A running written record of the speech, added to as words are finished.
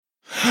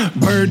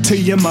Bird to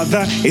your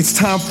mother, it's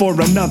time for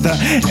another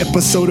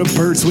episode of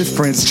Birds with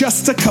Friends.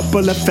 Just a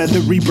couple of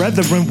feathery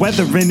brethren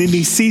weathering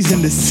any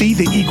season to see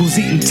the Eagles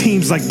eating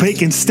teams like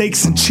bacon,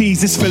 steaks, and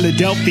cheese. It's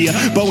Philadelphia,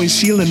 Bo and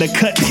Sheila in the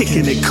cut,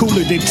 kicking it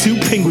cooler than two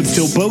penguins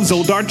till Bo's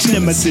old arch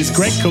nemesis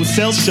Greg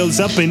Cosell shows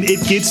up and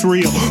it gets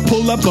real.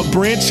 Pull up a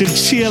branch and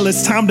chill,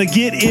 it's time to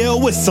get ill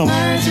with some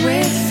Birds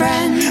with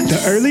Friends.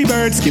 The early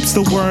bird skips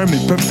the worm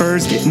and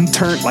prefers getting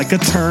turned like a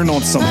turn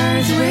on some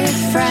Birds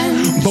with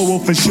Friends. Bo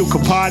Wolf and Sheil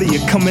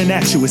Kapadia coming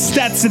at you with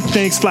stats and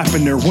things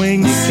flapping their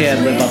wings. You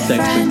can't live up to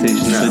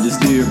expectations, so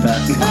just do your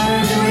best.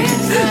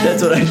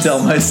 That's what I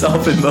tell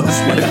myself in most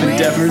life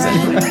endeavors.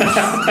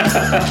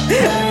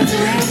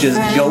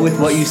 Just go with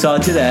what you saw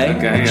today.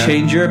 Okay, yeah.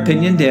 Change your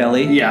opinion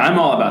daily. Yeah, I'm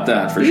all about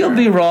that for sure. You'll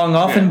be wrong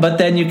often, but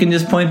then you can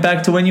just point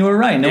back to when you were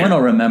right. No one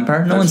will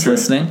remember. No one's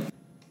listening.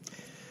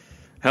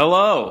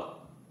 Hello,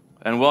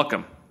 and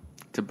welcome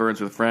to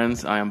Birds with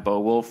Friends. I am Bo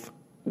Wolf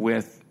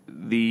with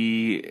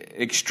the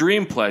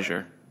extreme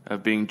pleasure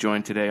of being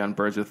joined today on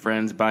Birds with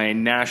Friends by a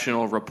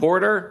national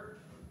reporter,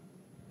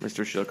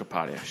 Mr. Sheil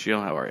Kapadia.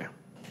 Sheil, how are you?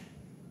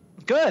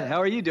 Good.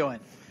 How are you doing?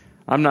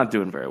 I'm not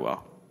doing very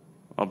well,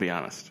 I'll be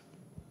honest.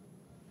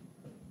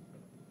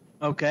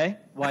 Okay.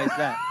 Why is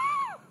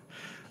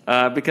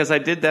that? Because I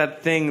did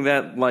that thing,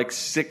 that like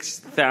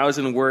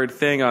 6,000 word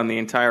thing on the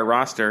entire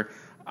roster.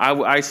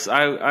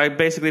 I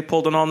basically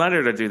pulled an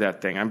all-nighter to do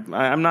that thing.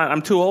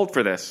 I'm too old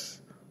for this.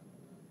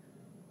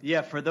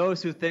 Yeah, for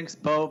those who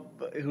think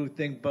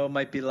Bo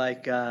might be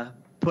like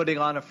putting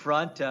on a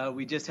front,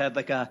 we just had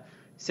like a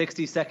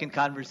 60-second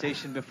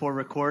conversation before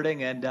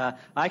recording, and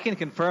I can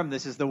confirm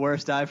this is the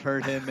worst I've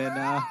heard him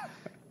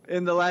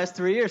in the last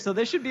 3 years. So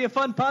this should be a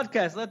fun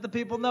podcast. Let the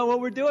people know what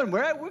we're doing.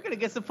 We're going to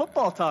get some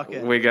football talk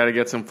in. We got to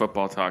get some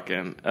football talk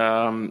in.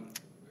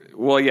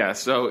 Well, yeah.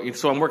 So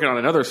I'm working on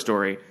another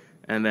story,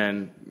 and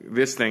then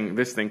this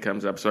thing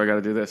comes up, so I got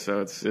to do this.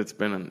 So it's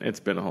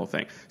been a whole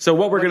thing. So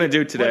what we're going to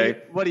do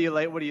today? What do you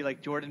like? What do you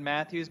like? Jordan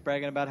Matthews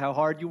bragging about how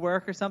hard you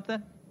work or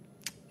something?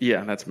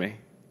 Yeah, that's me.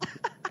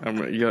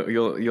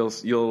 You'll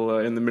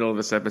in the middle of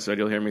this episode,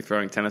 you'll hear me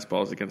throwing tennis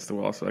balls against the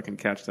wall so I can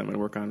catch them and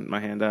work on my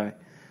hand-eye.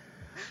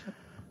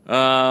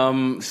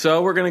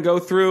 So we're gonna go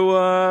through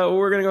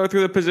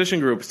the position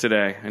groups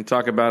today and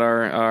talk about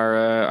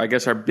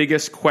our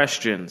biggest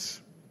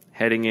questions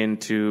heading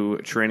into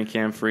training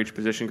camp for each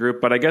position group.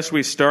 But I guess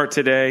we start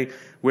today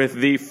with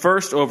the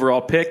first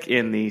overall pick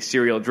in the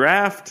serial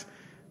draft.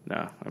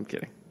 No, I'm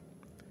kidding.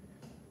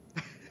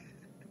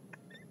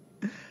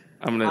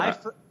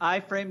 I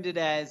framed it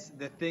as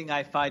the thing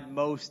I find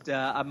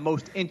I'm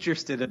most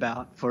interested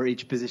about for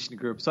each position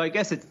group. So I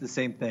guess it's the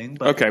same thing.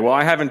 But. Okay, well,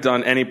 I haven't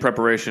done any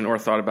preparation or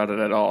thought about it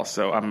at all.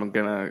 So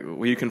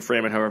you can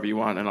frame it however you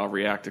want, and I'll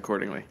react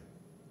accordingly.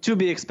 To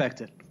be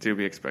expected. To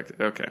be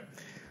expected. Okay.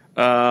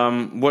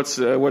 What's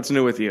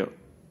new with you?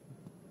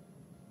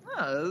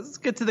 Let's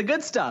get to the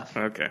good stuff.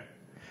 Okay.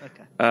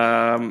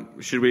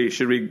 Should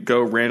we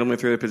go randomly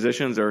through the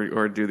positions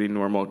or do the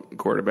normal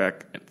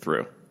quarterback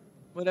through?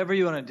 Whatever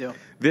you want to do.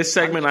 This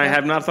segment, I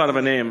have not thought of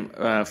a name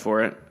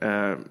for it,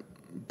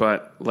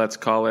 but let's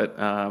call it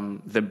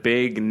the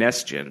Big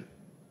Nestgen.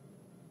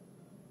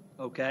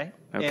 Okay.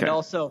 And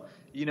also,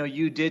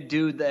 you did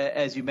do,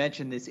 as you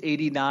mentioned, this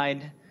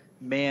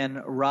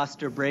 89-man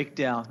roster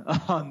breakdown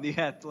on The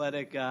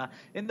Athletic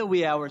in the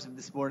wee hours of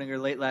this morning or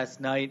late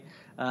last night,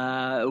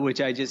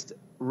 which I just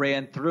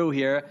ran through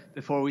here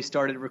before we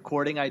started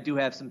recording. I do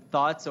have some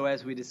thoughts, so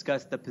as we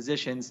discuss the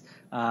positions,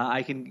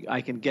 I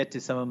can get to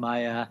some of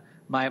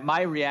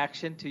my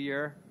reaction to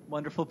your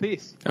wonderful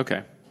piece.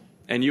 Okay.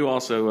 And you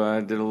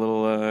also did a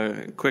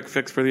little quick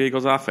fix for the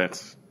Eagles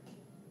offense,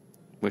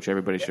 which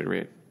everybody should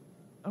read.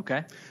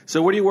 Okay.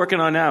 So what are you working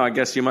on now? I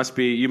guess you must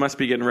be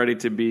getting ready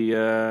to be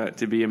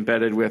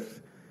embedded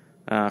with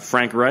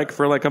Frank Reich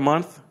for like a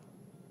month.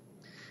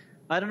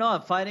 I don't know.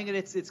 I'm finding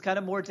it's kind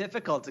of more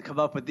difficult to come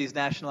up with these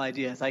national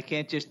ideas. I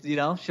can't just,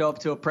 show up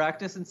to a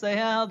practice and say,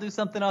 I'll do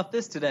something off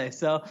this today.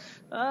 So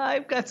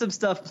I've got some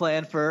stuff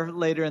planned for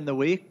later in the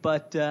week,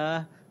 but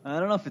I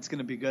don't know if it's going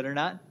to be good or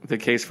not. The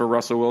case for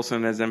Russell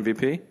Wilson as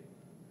MVP?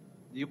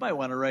 You might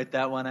want to write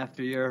that one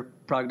after your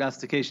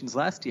prognostications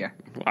last year.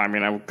 Well, I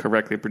mean, I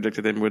correctly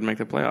predicted they would make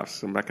the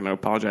playoffs. I'm not going to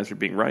apologize for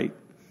being right.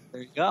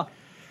 There you go.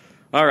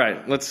 All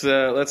right, let's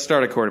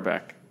start at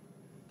quarterback.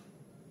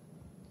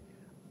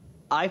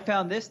 I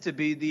found this to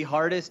be the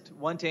hardest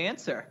one to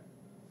answer.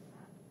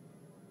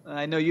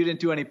 I know you didn't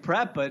do any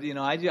prep, but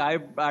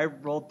I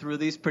rolled through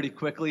these pretty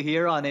quickly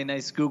here on a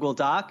nice Google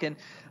Doc, and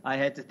I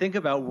had to think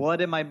about what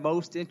am I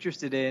most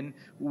interested in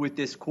with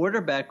this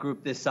quarterback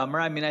group this summer.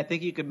 I mean, I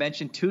think you could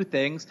mention two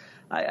things.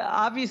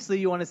 Obviously,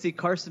 you want to see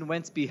Carson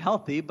Wentz be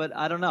healthy, but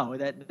I don't know.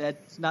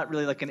 That's not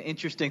really like an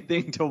interesting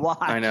thing to watch.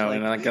 I know,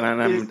 and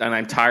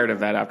I'm tired of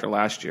that after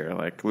last year.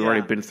 Like we've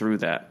already been through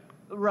that.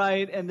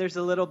 Right, and there's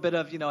a little bit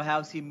of,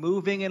 how's he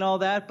moving and all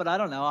that, but I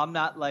don't know. I'm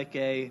not like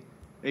a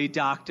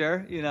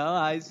doctor,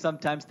 I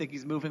sometimes think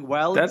he's moving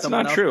well. That's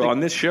not true. On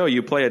this show,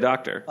 you play a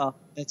doctor.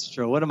 That's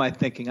true. What am I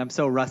thinking? I'm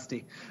so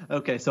rusty.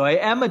 Okay, so I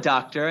am a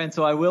doctor, and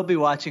so I will be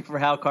watching for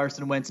how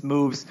Carson Wentz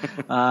moves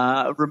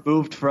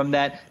removed from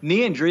that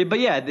knee injury. But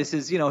yeah, this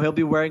is, he'll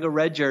be wearing a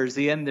red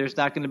jersey, and there's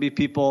not going to be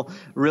people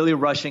really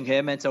rushing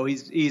him, and so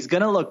he's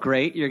going to look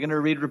great. You're going to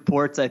read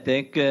reports, I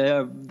think,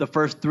 the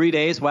first 3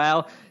 days.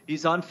 Wow,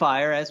 he's on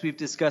fire, as we've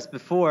discussed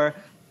before.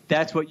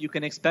 That's what you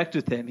can expect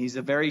with him. He's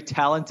a very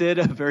talented,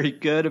 a very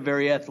good, a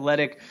very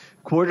athletic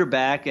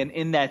quarterback, and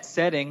in that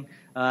setting,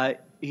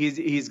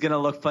 he's going to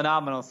look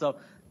phenomenal. So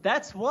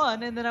that's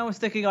one. And then I was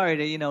thinking, all right,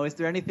 is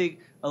there anything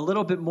a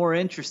little bit more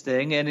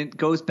interesting? And it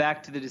goes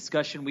back to the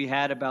discussion we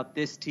had about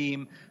this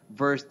team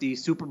versus the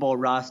Super Bowl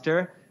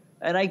roster.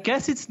 And I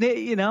guess it's,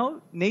 Nate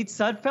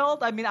Sudfeld.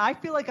 I mean, I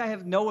feel like I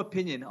have no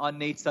opinion on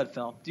Nate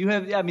Sudfeld. Do you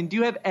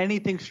have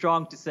anything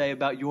strong to say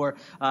about your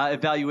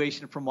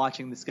evaluation from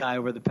watching this guy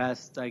over the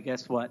past, I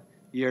guess,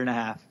 year and a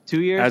half,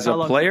 2 years? As a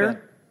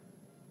player?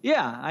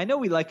 Yeah, I know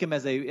we like him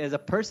as a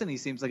person. He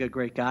seems like a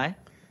great guy.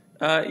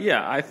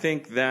 Yeah, I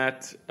think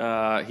that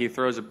he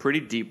throws a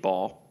pretty deep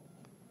ball,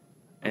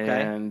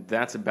 and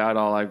that's about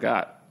all I've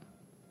got.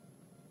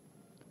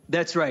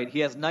 That's right.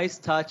 He has nice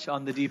touch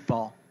on the deep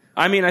ball.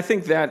 I mean, I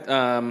think that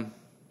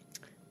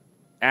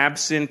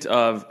absent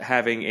of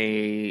having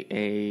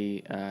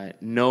a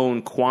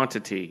known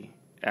quantity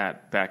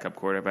at backup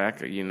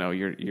quarterback,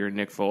 you're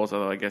Nick Foles.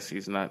 Although I guess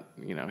he's not.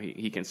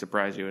 He can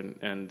surprise you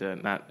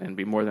and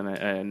be more than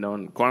a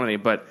known quantity.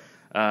 But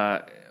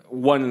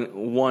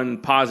one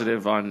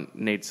positive on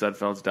Nate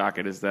Sudfeld's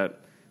docket is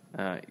that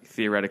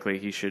theoretically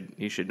he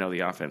should know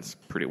the offense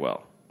pretty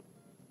well.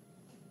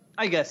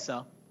 I guess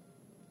so.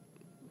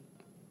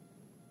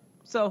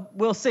 So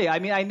we'll see. I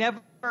mean, I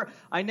can't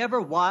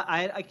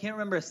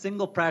remember a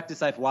single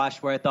practice I've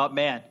watched where I thought,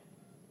 man,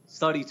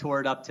 Suddy tore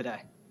it up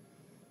today.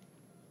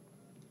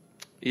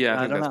 Yeah, I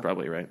think that's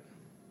probably right.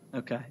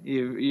 Okay,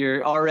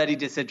 you're already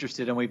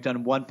disinterested, and we've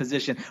done one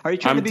position. Are you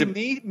trying to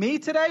be me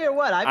today, or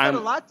what? I've got a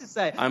lot to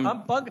say.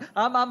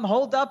 I'm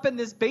holed up in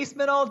this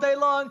basement all day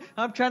long.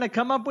 I'm trying to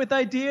come up with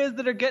ideas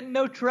that are getting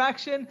no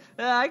traction.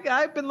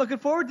 I've been looking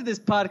forward to this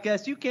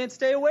podcast. You can't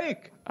stay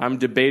awake. I'm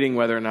debating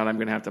whether or not I'm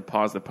going to have to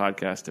pause the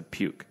podcast to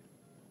puke.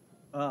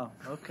 Oh,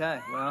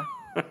 okay. Well,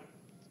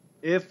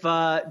 if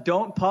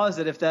don't pause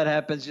it if that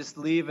happens. Just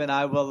leave, and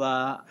I will.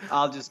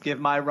 I'll just give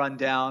my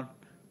rundown.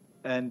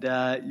 And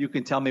you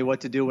can tell me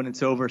what to do when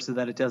it's over so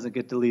that it doesn't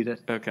get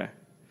deleted. Okay.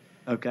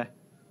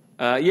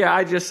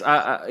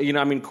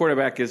 Yeah,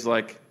 quarterback is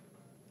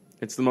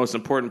it's the most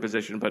important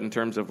position, but in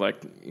terms of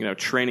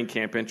training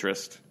camp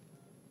interest,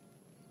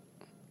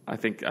 I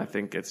think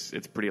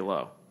it's pretty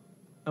low.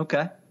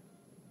 Okay.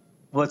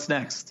 What's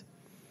next?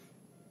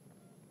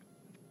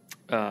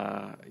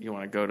 You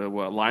want to go to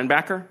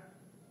linebacker?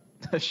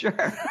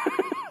 Sure.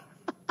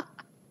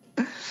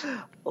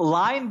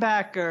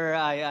 Linebacker,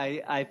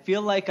 I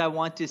feel like I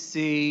want to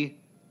see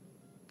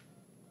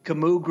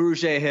Camus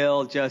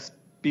Grugier-Hill just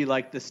be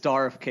like the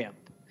star of camp.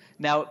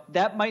 Now,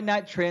 that might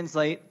not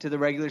translate to the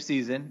regular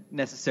season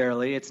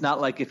necessarily. It's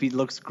not like if he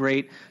looks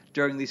great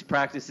during these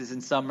practices in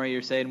summer,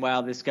 you're saying,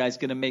 wow, this guy's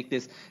going to make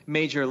this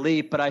major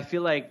leap. But I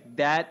feel like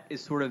that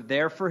is sort of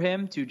there for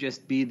him to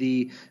just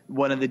be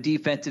one of the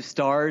defensive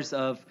stars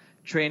of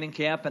training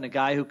camp and a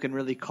guy who can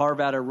really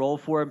carve out a role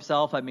for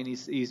himself. I mean,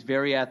 he's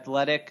very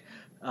athletic.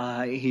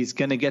 He's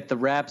going to get the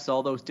reps,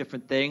 all those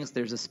different things.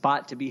 There's a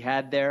spot to be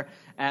had there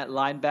at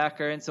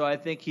linebacker, and so I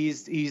think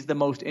he's the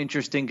most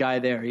interesting guy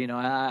there.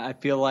 I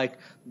feel like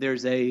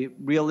there's a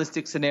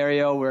realistic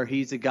scenario where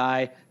he's a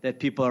guy that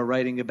people are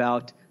writing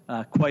about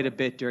quite a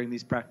bit during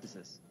these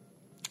practices.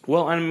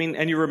 Well, I mean,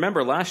 and you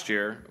remember last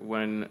year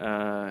when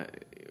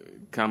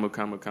Camus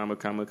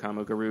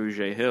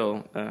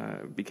Grugier-Hill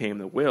became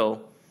the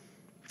will.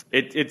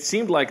 It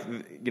seemed like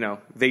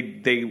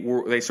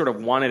they sort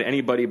of wanted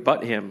anybody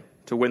but him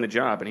to win the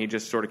job, and he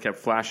just sort of kept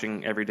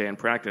flashing every day in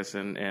practice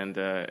and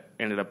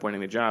ended up winning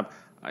the job.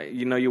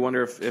 You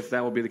wonder if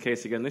that will be the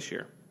case again this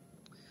year.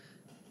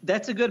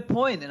 That's a good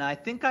point, and I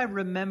think I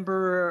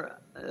remember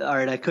 – all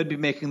right, I could be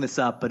making this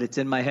up, but it's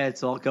in my head,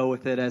 so I'll go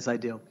with it as I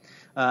do.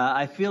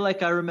 I feel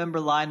like I remember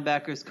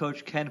linebackers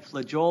coach Ken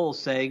Flajole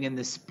saying in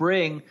the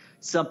spring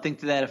something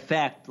to that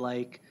effect,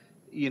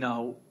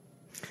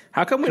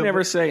 How come we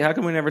never say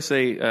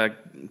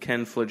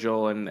Ken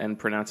Flajole and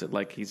pronounce it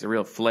like he's a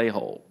real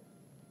flahole?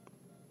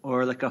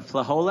 Or like a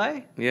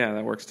flahole? Yeah,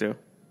 that works too.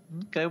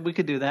 Okay, we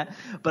could do that.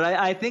 But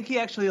I think he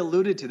actually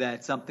alluded to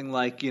that, something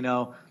like,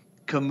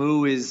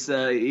 Camus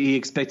he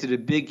expected a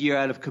big year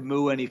out of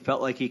Camus, and he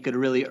felt like he could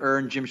really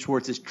earn Jim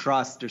Schwartz's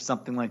trust or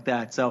something like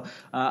that. So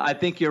I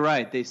think you're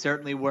right. They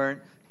certainly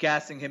weren't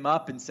gassing him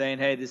up and saying,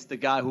 hey, this is the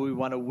guy who we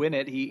want to win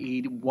it.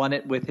 He won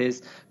it with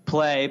his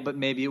play, but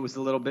maybe it was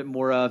a little bit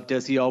more of,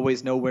 does he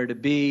always know where to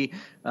be?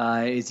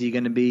 Is he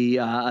going to be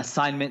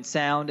assignment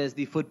sound, as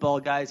the football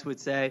guys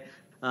would say?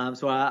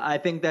 So I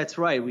think that's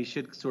right. We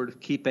should sort of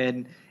keep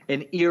an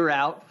ear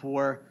out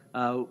for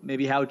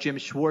maybe how Jim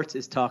Schwartz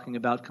is talking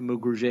about Camus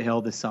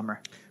Grugier-Hill this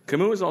summer.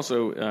 Camus is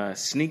also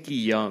sneaky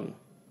young.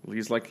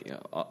 He's like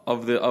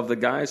of the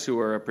guys who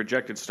are a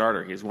projected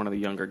starter, he's one of the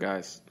younger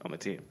guys on the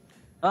team.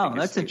 Oh,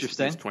 that's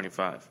interesting. He's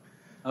 25.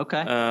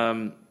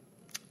 Okay.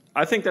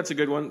 I think that's a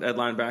good one at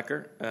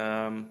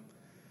linebacker.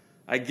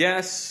 I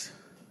guess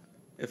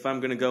if I'm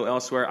going to go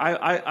elsewhere,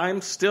 I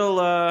still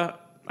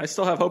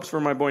have hopes for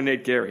my boy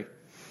Nate Gary.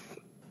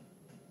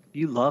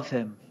 You love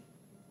him.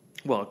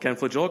 Well, Ken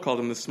Flagel called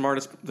him the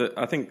smartest.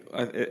 I think,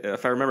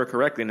 if I remember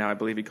correctly now, I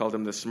believe he called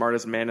him the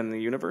smartest man in the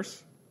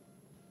universe.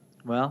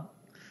 Well,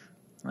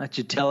 that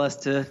should tell us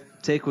to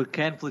take what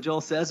Ken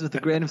Flagel says with a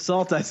grain of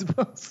salt, I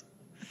suppose.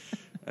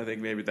 I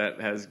think maybe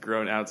that has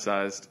grown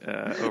outsized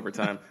over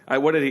time.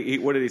 What did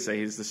he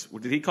say?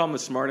 Did he call him the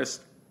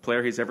smartest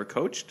player he's ever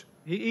coached?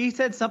 He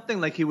said something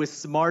like he was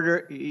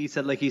smarter. He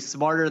said like he's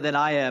smarter than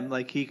I am.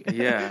 Like he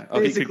yeah. Oh,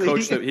 he could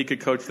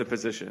coach the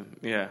position.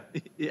 Yeah.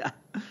 Yeah.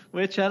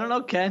 Which I don't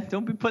know, Ken.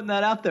 Don't be putting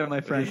that out there, my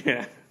friend.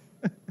 Yeah.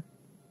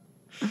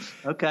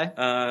 Okay.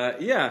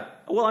 Yeah.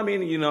 Well, I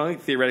mean,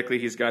 theoretically,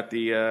 he's got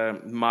the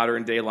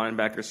modern day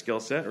linebacker skill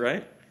set,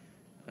 right?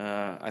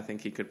 I think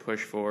he could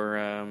push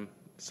for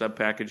sub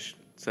package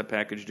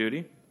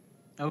duty.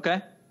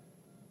 Okay.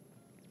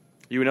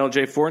 You an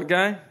LJ Fort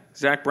guy,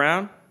 Zach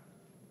Brown?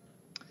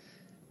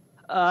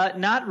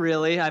 Not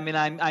really. I mean,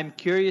 I'm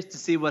curious to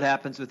see what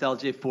happens with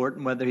LJ Fort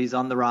and whether he's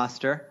on the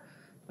roster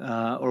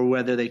or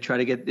whether they try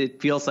to get. It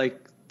feels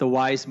like the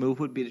wise move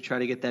would be to try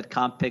to get that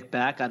comp pick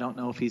back. I don't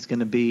know if he's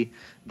going to be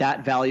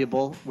that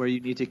valuable where you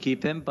need to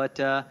keep him, but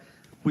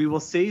we will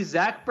see.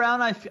 Zach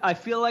Brown, I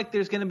feel like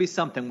there's going to be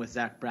something with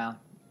Zach Brown.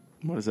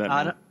 What does that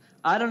mean?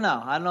 I don't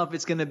know. I don't know if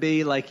it's going to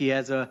be like he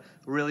has a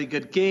really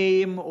good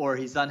game or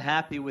he's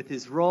unhappy with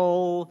his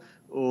role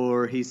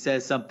or he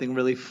says something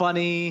really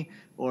funny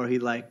or he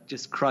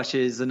just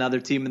crushes another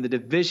team in the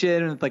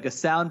division with like a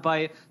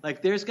soundbite.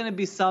 Like there's going to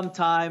be some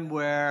time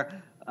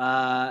where,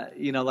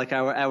 like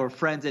our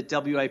friends at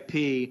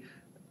WIP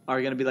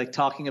are going to be like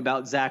talking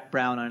about Zach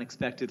Brown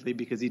unexpectedly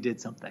because he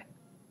did something.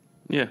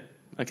 Yeah,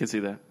 I can see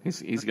that.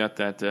 He's got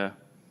that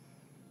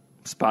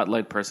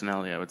spotlight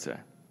personality, I would say.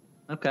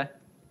 Okay.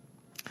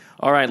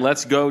 All right,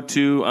 let's go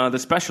to the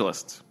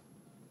specialists.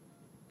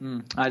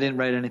 I didn't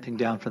write anything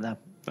down for them.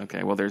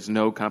 Okay, well, there's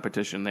no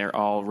competition. They're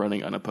all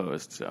running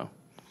unopposed, so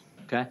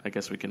okay. I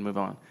guess we can move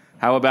on.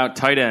 How about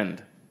tight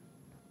end?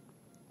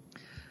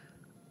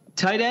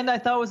 Tight end I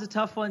thought was a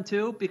tough one,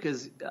 too,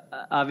 because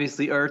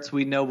obviously Ertz,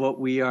 we know what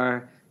we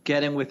are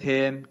getting with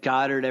him.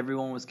 Goddard,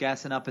 everyone was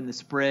gassing up in the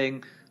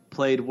spring,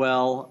 played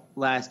well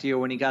last year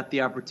when he got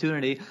the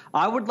opportunity.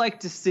 I would like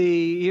to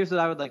see – here's what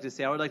I would like to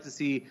see. I would like to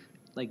see –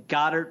 like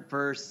Goddard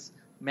versus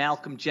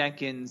Malcolm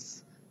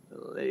Jenkins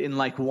in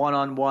like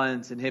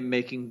one-on-ones and him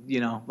making,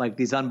 like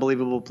these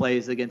unbelievable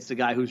plays against a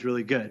guy who's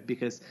really good.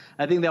 Because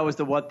I think that was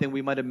the one thing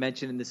we might have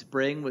mentioned in the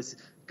spring was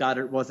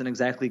Goddard wasn't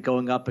exactly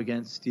going up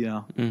against,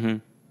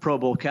 Pro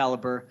Bowl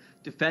caliber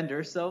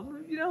defenders. So,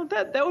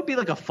 that would be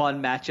like a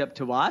fun matchup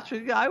to watch.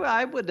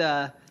 I would.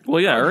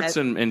 Ertz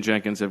and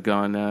Jenkins have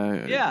gone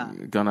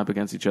up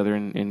against each other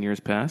in years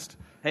past.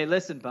 Hey,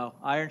 listen, Bo.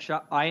 Iron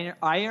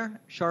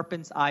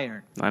sharpens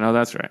iron. I know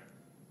that's right.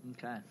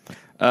 Okay.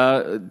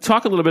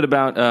 Talk a little bit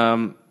about,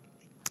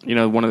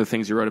 one of the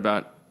things you wrote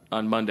about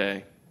on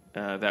Monday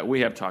that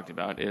we have talked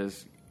about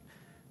is,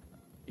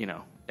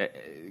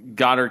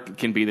 Goddard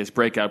can be this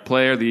breakout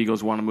player. The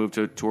Eagles want to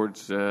move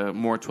towards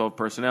more 12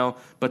 personnel,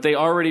 but they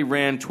already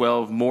ran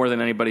 12 more than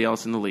anybody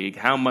else in the league.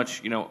 How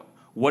much,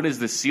 what is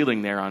the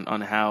ceiling there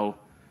on how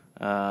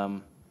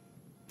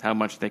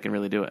much they can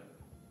really do it?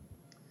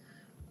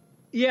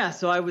 Yeah,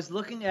 so I was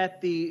looking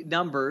at the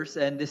numbers,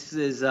 and this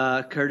is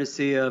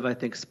courtesy of, I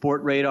think,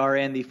 Sport Radar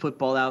and the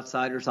Football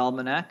Outsiders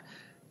Almanac.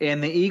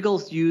 And the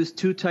Eagles used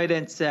two tight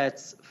end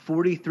sets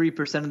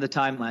 43% of the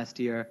time last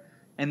year,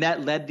 and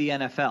that led the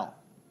NFL.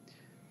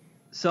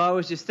 So I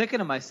was just thinking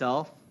to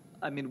myself,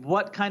 I mean,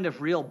 what kind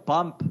of real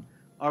bump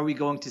are we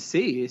going to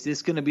see? Is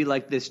this going to be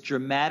like this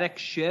dramatic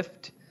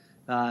shift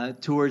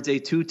towards a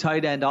two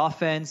tight end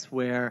offense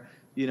where,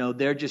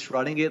 they're just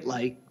running it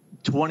like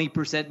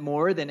 20%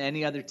 more than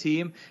any other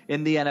team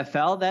in the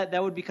NFL?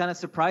 That would be kind of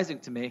surprising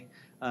to me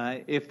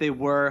if they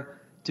were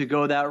to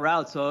go that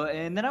route. So,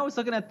 and then I was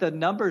looking at the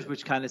numbers,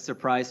 which kind of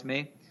surprised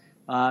me.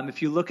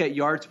 If you look at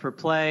yards per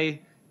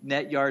play,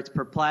 net yards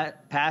per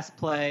pass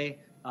play,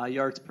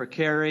 yards per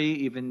carry,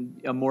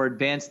 even a more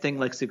advanced thing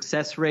like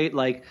success rate,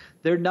 like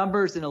their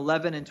numbers in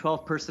 11 and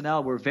 12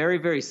 personnel were very,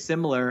 very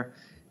similar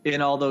in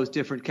all those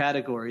different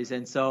categories.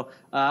 And so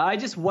I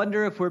just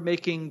wonder if we're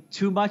making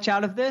too much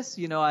out of this.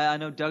 I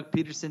know Doug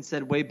Peterson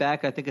said way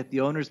back, I think at the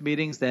owners'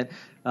 meetings, that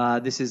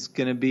this is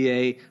going to be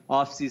a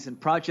off-season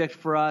project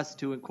for us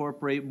to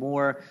incorporate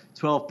more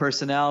 12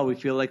 personnel. We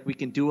feel like we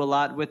can do a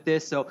lot with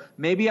this. So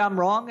maybe I'm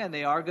wrong, and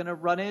they are going to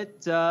run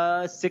it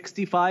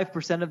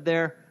 65% of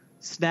their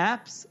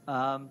snaps.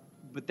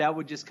 But that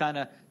would just kind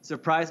of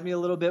surprise me a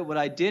little bit. What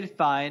I did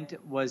find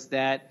was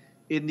that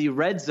in the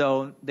red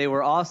zone, they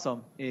were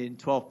awesome in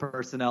 12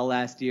 personnel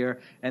last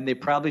year, and they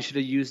probably should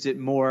have used it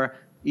more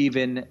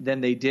even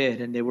than they did,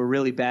 and they were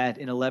really bad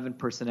in 11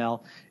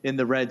 personnel in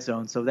the red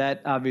zone. So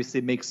that obviously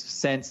makes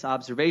sense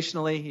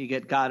observationally. You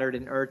get Goddard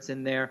and Ertz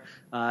in there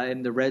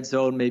in the red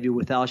zone, maybe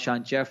with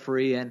Alshon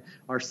Jeffrey and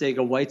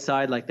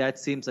Arcega-Whiteside. Like that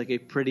seems like a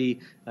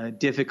pretty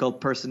difficult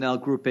personnel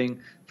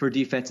grouping for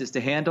defenses to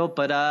handle.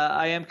 But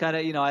I am kind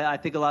of, I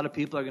think a lot of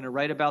people are going to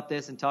write about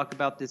this and talk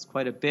about this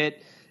quite a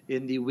bit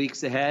in the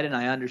weeks ahead, and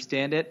I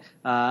understand it.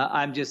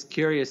 I'm just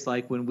curious,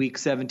 like when week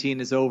 17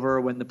 is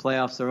over, when the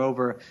playoffs are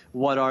over,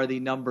 what are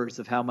the numbers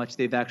of how much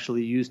they've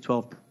actually used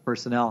 12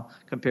 personnel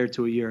compared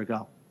to a year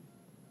ago?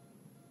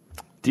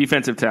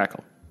 Defensive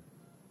tackle.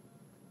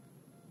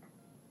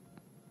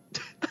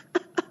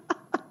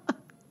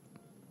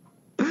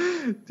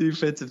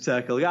 Defensive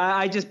tackle.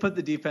 I just put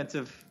the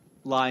defensive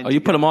line. Oh,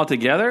 you put them all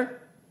together?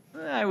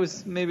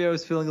 Maybe I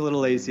was feeling a little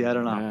lazy. I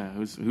don't know. Yeah,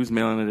 who's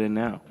mailing it in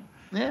now?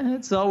 Yeah,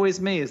 it's always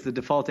me is the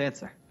default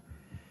answer.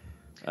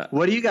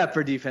 What do you got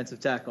for defensive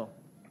tackle?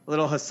 A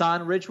little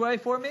Hassan Ridgeway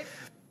for me?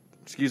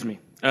 Excuse me.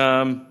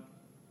 I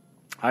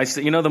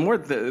still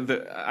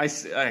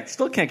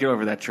can't get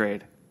over that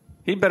trade.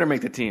 He better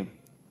make the team.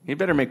 He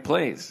better make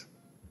plays.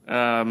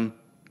 Yeah,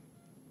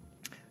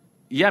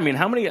 I mean,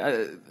 how many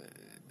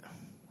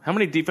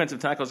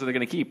defensive tackles are they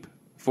going to keep?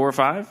 4 or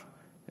 5?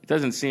 It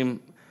doesn't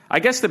seem. I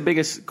guess the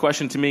biggest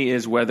question to me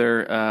is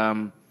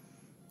whether.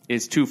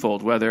 Is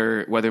twofold: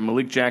 whether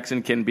Malik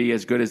Jackson can be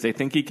as good as they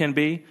think he can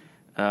be,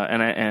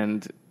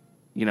 and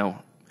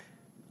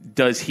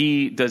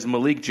does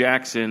Malik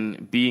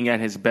Jackson being at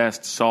his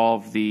best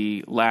solve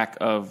the lack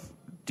of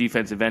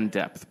defensive end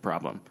depth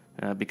problem?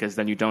 Because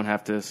then you don't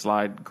have to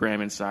slide Graham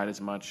inside as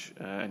much,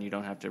 and you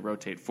don't have to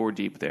rotate 4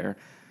 deep there.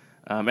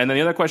 And then the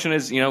other question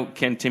is,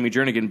 can Timmy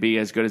Jernigan be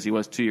as good as he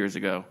was 2 years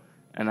ago?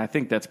 And I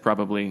think that's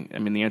probably,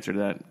 the answer to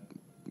that,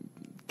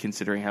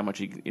 considering how much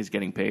he is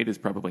getting paid, is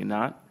probably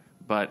not.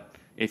 But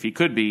if he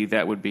could be,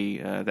 that would be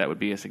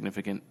a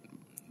significant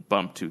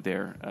bump to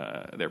their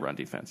run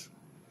defense.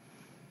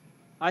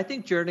 I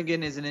think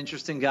Jernigan is an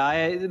interesting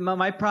guy.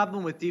 My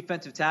problem with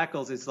defensive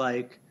tackles is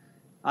like,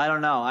 I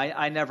don't know.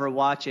 I never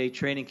watch a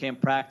training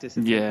camp practice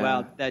and think,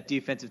 wow, that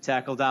defensive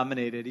tackle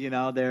dominated.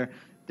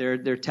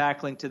 They're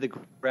tackling to the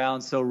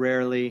ground so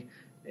rarely.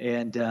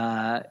 And,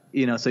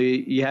 so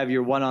you have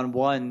your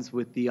one-on-ones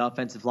with the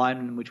offensive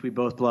linemen, which we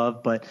both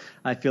love, but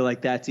I feel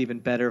like that's even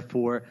better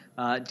for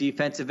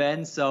defensive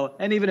ends. So,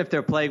 and even if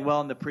they're playing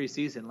well in the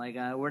preseason,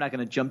 we're not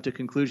going to jump to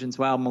conclusions.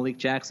 Wow, Malik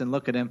Jackson,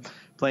 look at him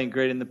playing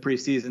great in the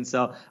preseason.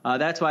 So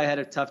that's why I had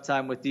a tough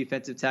time with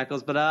defensive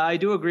tackles. But I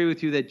do agree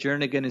with you that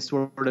Jernigan is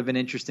sort of an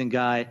interesting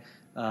guy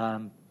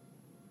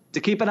to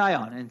keep an eye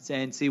on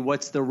and see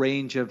what's the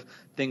range of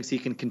things he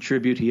can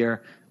contribute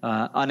here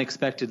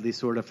unexpectedly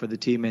sort of for the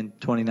team in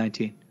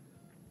 2019.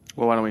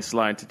 Well, why don't we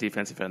slide to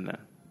defensive end then?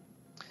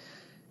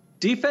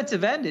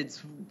 Defensive end,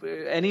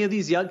 can any of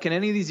these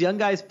young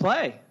guys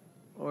play?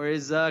 Or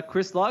is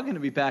Chris Law going to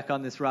be back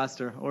on this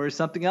roster? Or is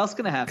something else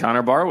going to happen?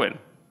 Connor Barwin.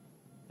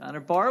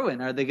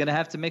 Are they going to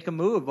have to make a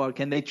move? Or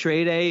can they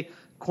trade a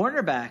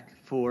cornerback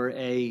for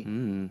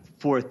a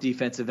fourth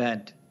defensive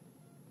end?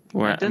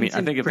 Well, I think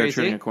if they're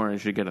trading a corner, they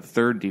should get a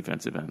third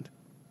defensive end.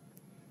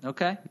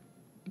 Okay.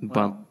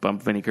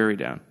 Bump Vinny Curry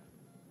down.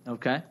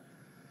 Okay.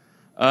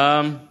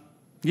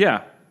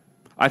 Yeah.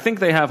 I think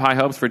they have high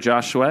hopes for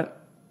Josh Sweat,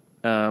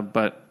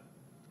 but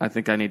I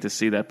think I need to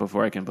see that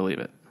before I can believe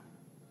it.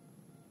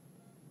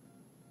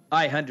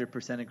 I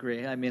 100%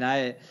 agree.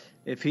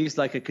 If he's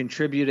like a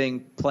contributing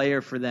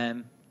player for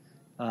them,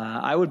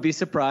 I would be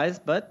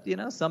surprised, but,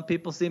 some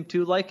people seem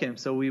to like him,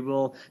 so we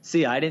will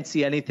see. I didn't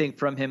see anything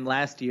from him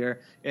last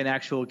year in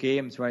actual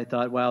games where I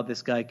thought, wow,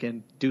 this guy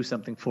can do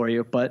something for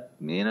you. But,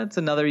 it's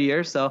another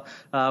year, so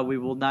we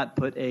will not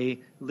put a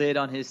lid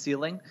on his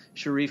ceiling.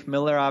 Sharif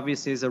Miller,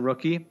 obviously, is a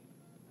rookie.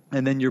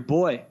 And then your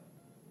boy,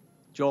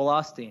 Joel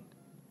Osteen.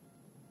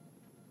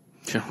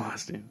 Joel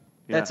Osteen.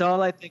 Yeah. That's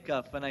all I think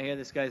of when I hear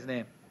this guy's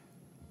name.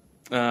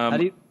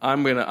 I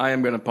am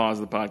gonna pause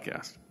the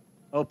podcast.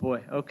 Oh,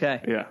 boy. Okay.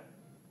 Yeah.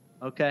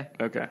 Okay.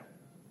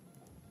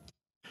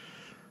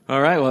 All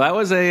right. Well, that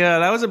was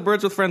a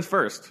Birds with Friends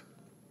first.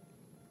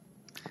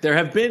 There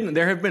have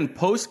been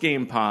post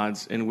game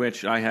pods in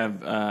which I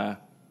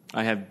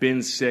have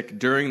been sick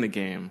during the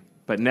game,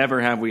 but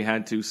never have we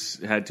had to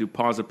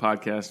pause a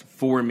podcast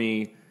for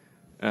me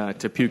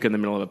to puke in the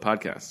middle of a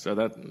podcast. So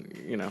that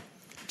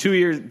 2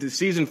 years,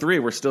 season 3,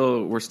 we're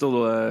still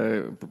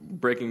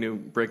breaking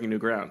new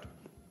ground.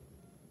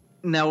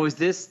 Now, is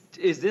this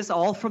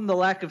all from the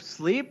lack of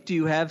sleep? Do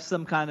you have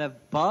some kind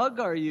of bug?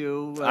 I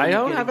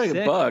don't have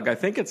a bug. I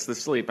think it's the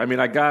sleep. I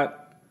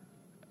got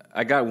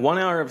 1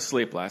 hour of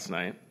sleep last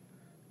night,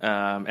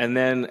 and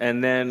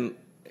then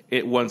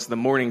once the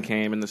morning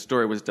came and the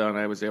story was done,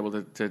 I was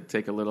able to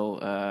take a little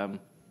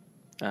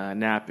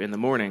nap in the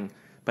morning.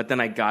 But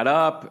then I got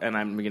up and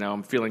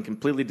I'm feeling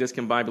completely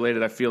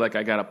discombobulated. I feel like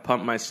I got to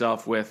pump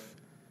myself with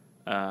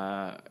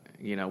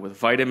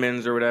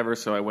vitamins or whatever.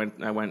 So I went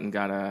and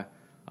got a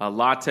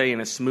latte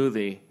and a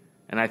smoothie,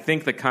 And I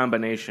think the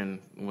combination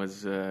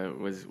was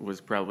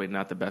probably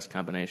not the best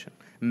combination.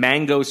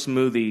 Mango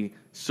smoothie,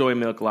 soy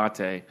milk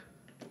latte.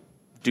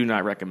 Do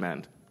not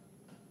recommend.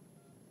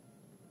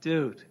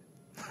 Dude,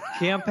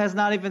 camp has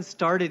not even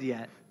started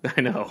yet.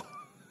 I know.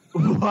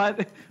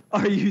 What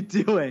are you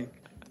doing?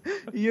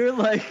 You're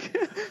like,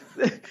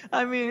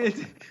 I mean,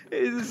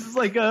 it's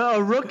like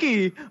a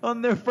rookie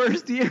on their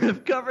first year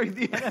of covering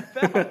the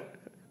NFL.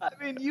 I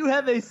mean, you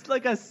have a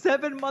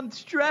 7-month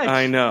stretch.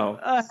 I know.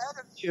 Ahead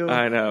of you.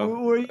 I know.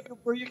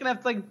 Where you're gonna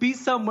have to like be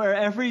somewhere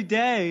every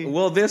day.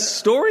 Well, this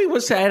story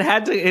was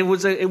it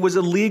was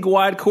a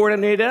league-wide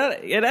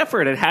coordinated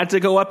effort. It had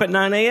to go up at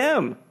 9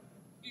 a.m.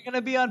 You're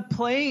gonna be on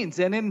planes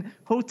and in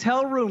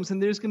hotel rooms,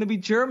 and there's gonna be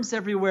germs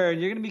everywhere,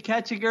 and you're gonna be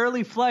catching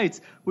early flights.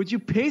 Would you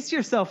pace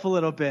yourself a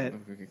little bit?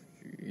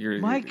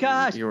 My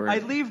gosh, I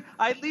leave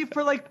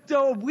for like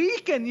a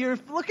week, and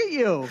look at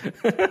you.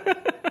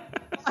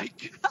 My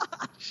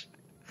gosh.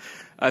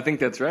 I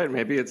think that's right.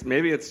 Maybe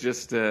it's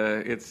just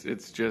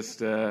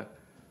the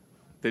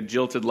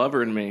jilted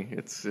lover in me.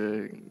 It's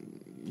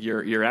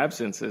your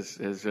absence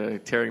is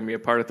tearing me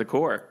apart at the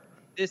core.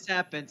 This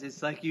happens.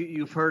 It's like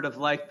you've heard of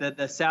like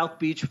the South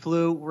Beach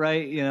flu,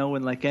 right? You know,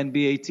 when like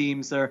NBA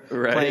teams are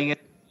playing in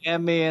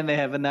Miami and they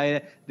have a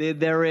night.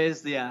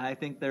 I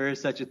think there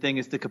is such a thing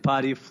as the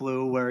Capati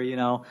flu, where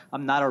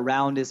I'm not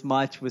around as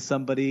much with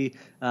somebody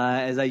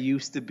as I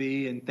used to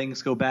be, and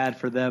things go bad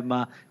for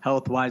them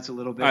health wise a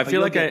little bit. I feel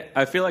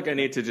like I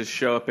need to just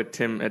show up at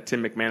Tim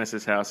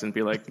McManus's house and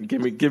be like,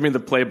 give me the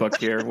playbook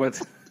here.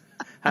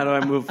 How do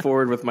I move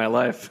forward with my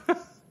life?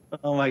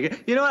 Oh my God!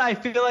 You know what? I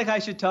feel like I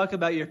should talk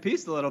about your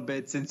piece a little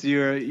bit, since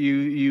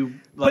you.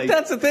 But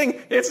that's the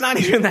thing. It's not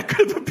even that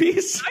good of a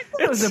piece. I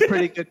thought it was a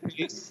pretty good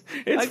piece.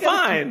 It's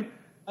fine.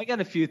 I got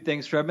a few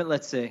things from it.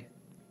 Let's see.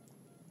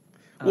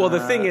 Well,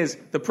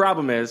 the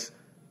problem is,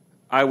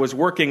 I was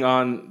working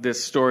on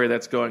this story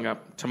that's going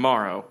up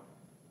tomorrow,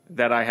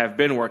 that I have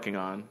been working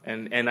on,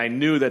 and I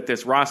knew that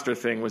this roster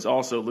thing was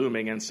also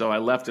looming, and so I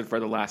left it for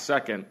the last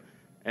second,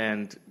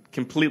 and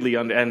completely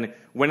and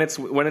when it's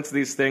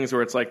these things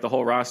where it's like the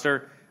whole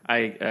roster,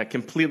 I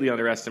completely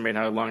underestimate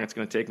how long it's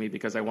going to take me,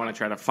 because I want to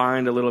try to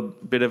find a little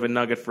bit of a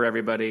nugget for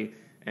everybody,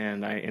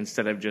 and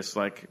instead of just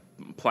like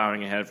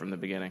plowing ahead from the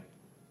beginning.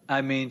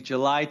 I mean,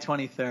 July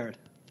 23rd.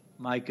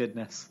 My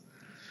goodness.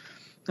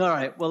 All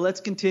right, well, let's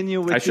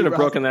continue with. I should have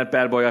broken that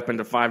bad boy up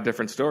into 5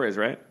 different stories,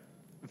 right?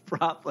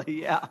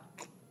 Probably, yeah.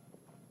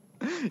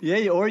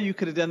 Yeah, or you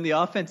could have done the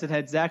offense and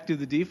had Zach do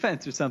the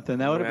defense or something.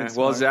 That would have been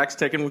smart. Well, Zach's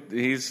taken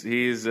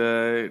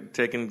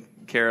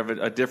care of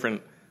a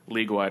different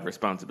league-wide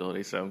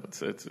responsibility, so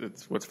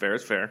it's what's fair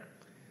is fair.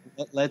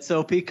 Let's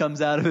hope he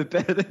comes out of it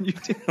better than you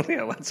did.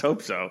 Yeah, let's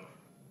hope so.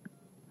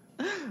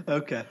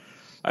 Okay.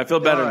 I feel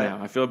better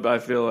now. I feel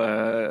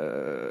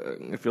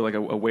like a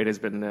weight has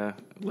been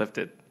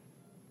lifted.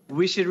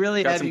 We should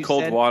really have some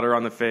cold water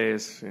on the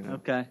face.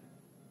 Okay.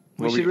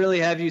 We should really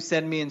have you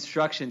send me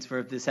instructions for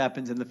if this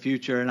happens in the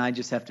future, and I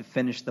just have to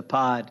finish the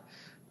pod.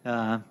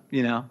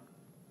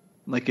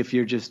 Like if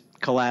you're just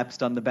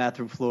collapsed on the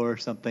bathroom floor or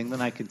something,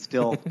 then I can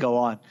still go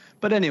on.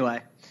 But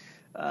anyway,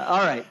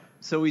 all right.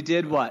 So we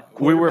did what?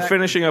 We were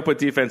finishing up with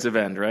defensive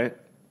end, right?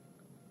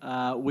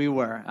 We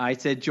were. I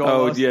said Joel.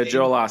 Oh, Osteen. yeah,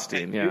 Joel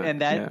Osteen. Yeah, and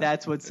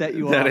that's what set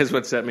you off. That is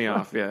what set me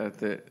off. Yeah,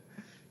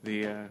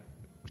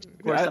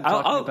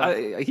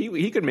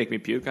 he could make me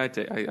puke.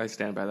 I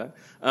stand by that.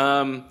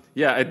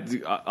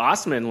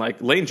 Osman,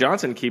 like Lane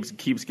Johnson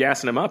keeps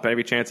gassing him up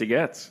every chance he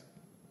gets.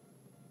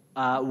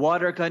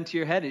 Water gun to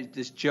your head.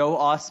 Does Joe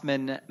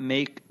Osman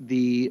make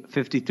the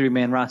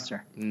 53-man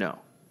roster? No.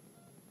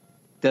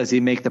 Does he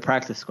make the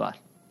practice squad?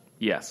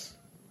 Yes.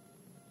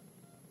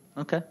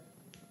 Okay.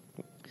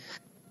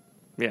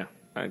 Yeah,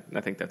 I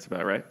think that's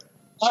about right.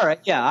 All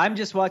right, yeah, I'm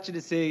just watching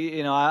to see,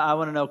 I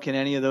want to know, can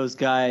any of those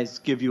guys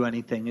give you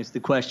anything is the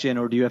question,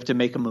 or do you have to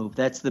make a move?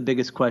 That's the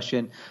biggest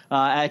question.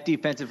 At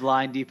defensive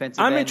line,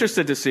 defensive I'm end.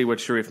 interested to see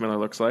what Sharif Miller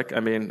looks like. I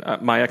mean,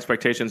 my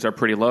expectations are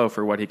pretty low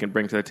for what he can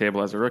bring to the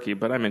table as a rookie,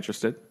 but I'm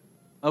interested.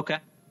 Okay.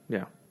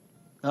 Yeah.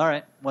 All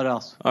right, what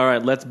else? All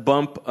right, let's let's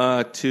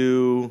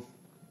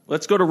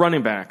go to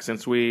running back,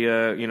 since we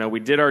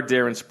did our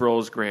Darren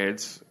Sproles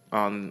grades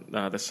on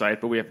the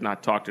site, but we have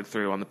not talked it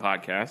through on the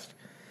podcast.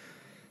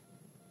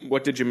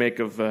 What did you make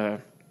of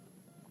that,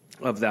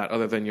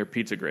 other than your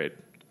pizza grade?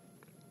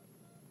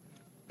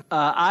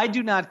 I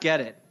do not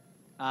get it.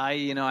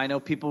 I know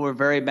people were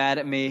very mad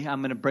at me. I'm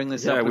going to bring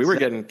this up. Yeah, we were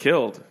getting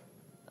killed.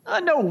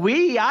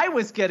 I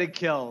was getting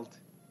killed.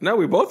 No,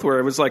 we both were.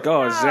 It was like,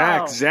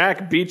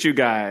 Zach beat you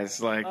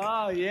guys. Like,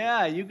 oh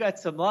yeah, you got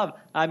some love.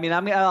 I mean,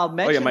 I'll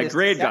mention. Oh yeah, my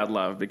grade got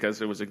love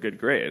because it was a good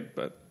grade,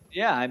 but.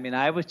 Yeah, I mean,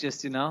 I was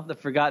just, the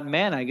forgotten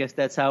man. I guess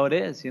that's how it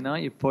is.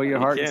 You pour your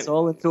heart and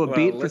soul into a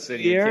beat for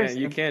 3 years.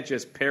 You can't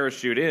just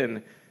parachute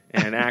in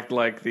and act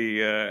like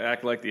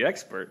the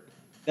expert.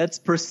 That's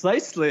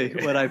precisely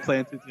what I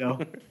plan to do.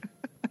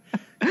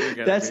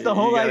 That's the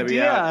whole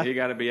idea. You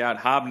got to be out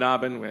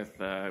hobnobbing with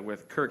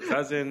Kirk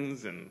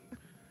Cousins and.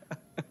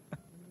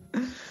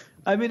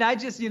 I mean, I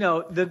just, you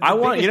know,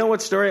 you know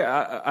what story?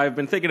 I've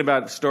been thinking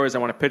about stories I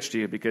want to pitch to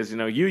you because, you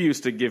know, you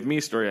used to give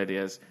me story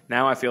ideas.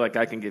 Now I feel like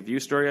I can give you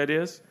story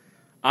ideas.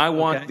 I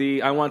want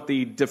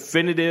the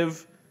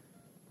definitive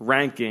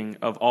ranking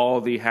of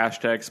all the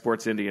hashtag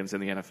sports Indians in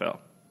the NFL.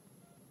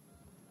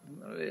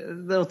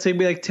 That'll take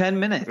me like 10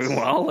 minutes.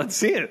 Well, let's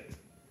see it.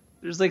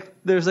 There's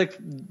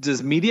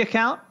does media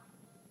count?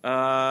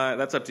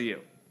 That's up to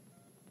you.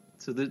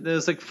 So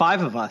there's like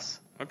 5 of us.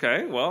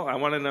 Okay, well, I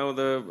want to know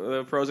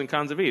the pros and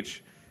cons of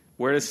each.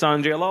 Where does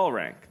Sanjay Lal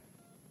rank?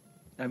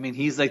 I mean,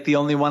 he's like the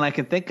only one I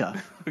can think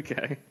of.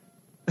 Okay.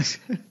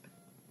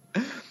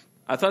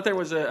 I thought there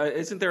was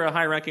isn't there a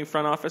high-ranking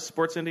front office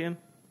sports Indian?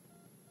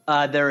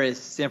 There is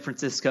San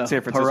Francisco.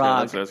 Parag.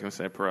 That's what I was going to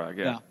say. Parag.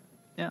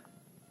 Yeah.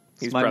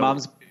 He's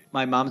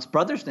my mom's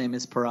brother's name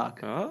is Parag.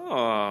 Oh,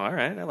 all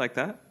right. I like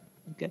that.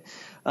 Okay.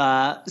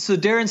 So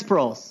Darren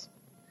Sproles,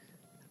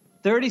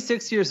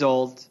 36 years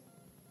old,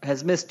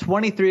 has missed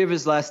 23 of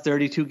his last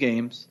 32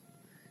 games.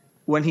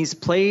 When he's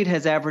played,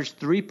 has averaged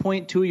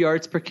 3.2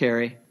 yards per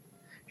carry.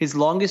 His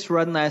longest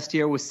run last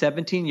year was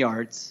 17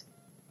 yards.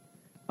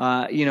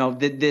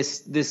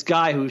 This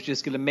guy who's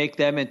just going to make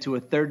them into a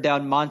third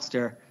down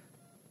monster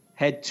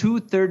had 2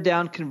 third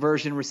down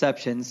conversion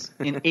receptions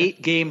in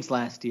 8 games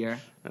last year.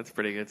 That's a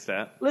pretty good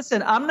stat.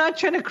 Listen, I'm not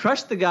trying to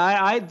crush the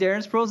guy.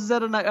 Darren Sproles has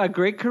had a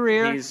great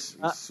career.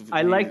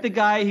 I like the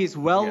guy. He's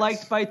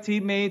well-liked by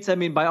teammates. I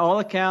mean, by all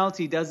accounts,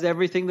 he does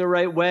everything the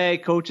right way.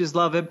 Coaches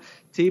love him.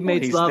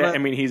 Teammates love him. I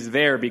mean, he's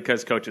there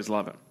because coaches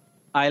love him.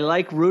 I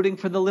like rooting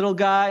for the little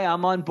guy.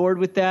 I'm on board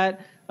with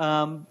that. They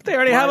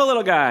already have a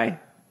little guy.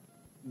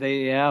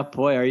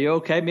 Boy, are you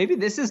okay? Maybe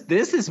this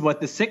is what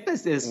the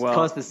sickness is.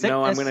 Caused the sickness.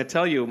 No, I'm going to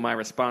tell you my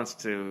response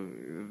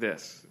to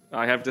this.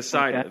 I have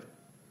decided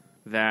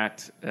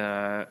that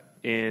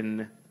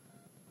in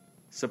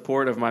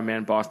support of my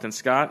man Boston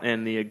Scott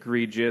and the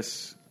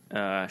egregious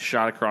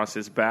shot across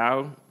his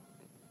bow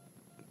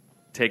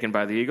taken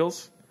by the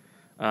Eagles,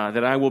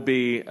 that I will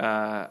be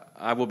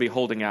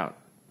holding out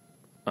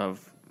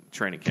of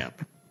training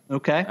camp.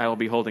 Okay. I will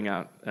be holding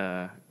out.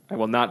 I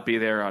will not be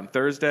there on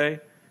Thursday.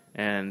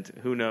 And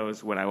who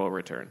knows when I will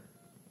return.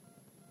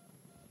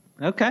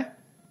 Okay.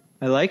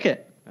 I like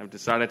it. I've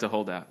decided to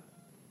hold out.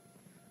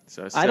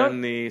 So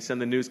send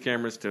the news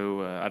cameras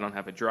to, I don't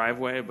have a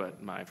driveway,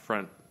 but my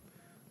front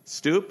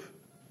stoop,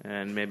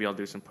 and maybe I'll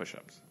do some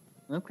push-ups.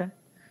 Okay.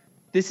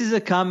 This is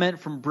a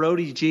comment from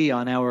Brody G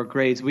on our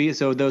grades.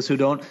 So those who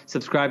don't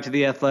subscribe to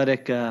The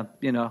Athletic,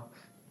 we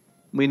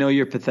know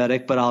you're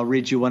pathetic, but I'll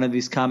read you one of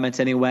these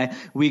comments anyway.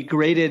 We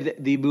graded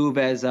the move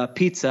as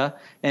pizza,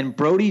 and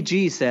Brody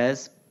G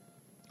says,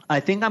 I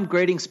think I'm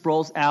grading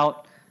Sproles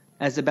out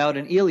as about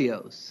an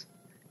Ilios.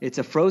 It's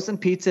a frozen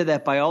pizza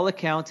that by all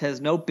accounts has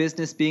no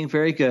business being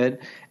very good,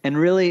 and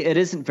really it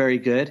isn't very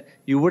good.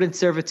 You wouldn't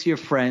serve it to your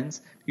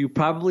friends. You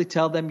probably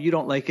tell them you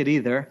don't like it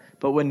either,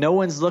 but when no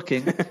one's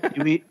looking,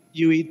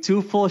 you eat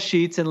 2 full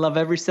sheets and love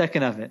every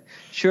second of it.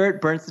 Sure, it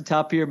burns the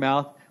top of your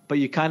mouth, but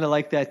you kind of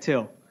like that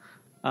too.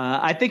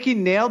 I think he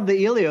nailed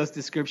the Ilios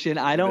description.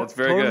 That's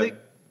very good.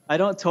 I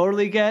don't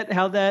totally get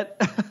how that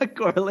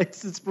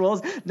correlates to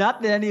Sproles.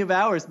 Not that any of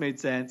ours made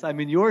sense. I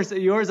mean, yours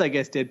I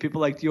guess did. People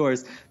liked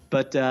yours,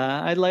 but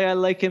I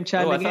like him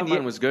chiming in. I thought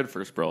mine was good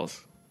for Sproles.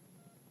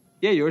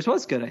 Yeah, yours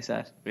was good. I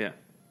said.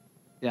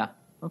 Yeah.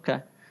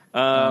 Okay.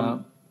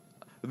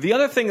 The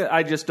other thing that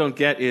I just don't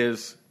get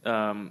is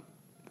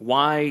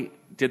why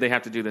did they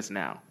have to do this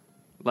now?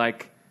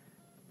 Like,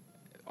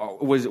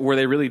 were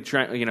they really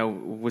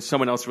trying? Was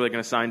someone else really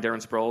going to sign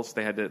Darren Sproles?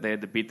 They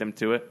had to beat them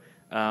to it.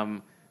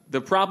 The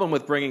problem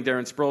with bringing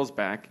Darren Sproles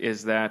back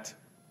is that,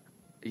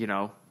 you're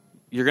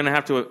going to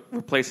have to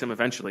replace him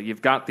eventually.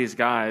 You've got these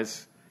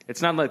guys.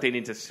 It's not like they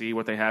need to see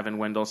what they have in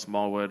Wendell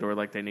Smallwood or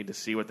like they need to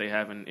see what they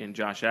have in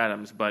Josh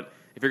Adams. But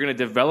if you're going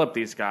to develop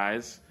these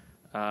guys,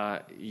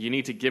 you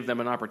need to give them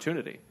an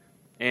opportunity.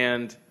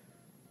 And,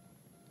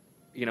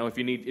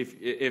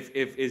 if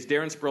is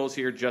Darren Sproles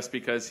here just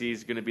because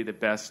he's going to be the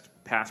best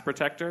pass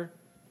protector?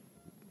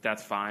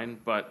 That's fine,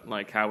 but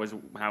like, how is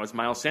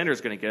Miles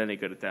Sanders going to get any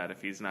good at that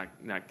if he's not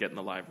getting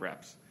the live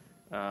reps?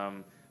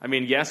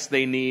 Yes,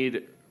 they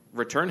need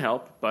return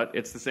help, but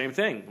it's the same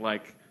thing.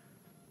 Like,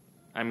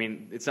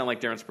 it's not like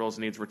Darren Sproles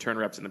needs return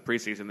reps in the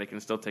preseason. They can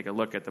still take a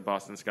look at the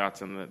Boston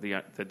Scotts and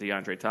the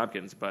DeAndre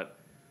Tompkins, but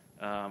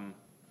I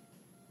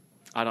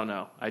don't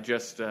know. I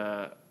just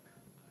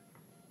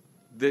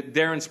the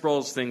Darren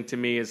Sproles thing to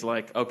me is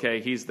like,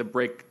 okay, he's the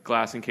break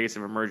glass in case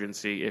of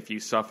emergency if you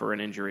suffer an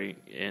injury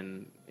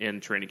in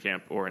training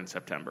camp or in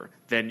September.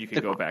 Then you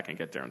can go back and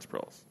get Darren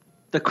Sproles.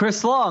 The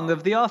Chris Long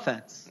of the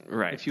offense.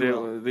 Right. If you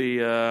will.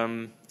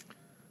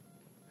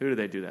 Who do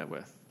they do that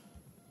with?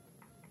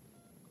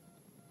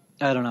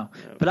 I don't know.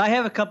 Yeah. But I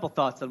have a couple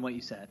thoughts on what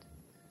you said.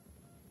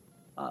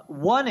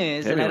 One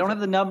is, and I don't have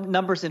the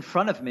numbers in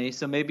front of me,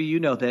 so maybe you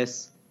know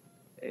this,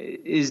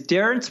 is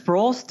Darren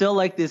Sproles still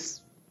like this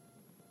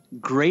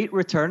great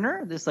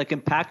returner, this like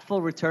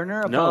impactful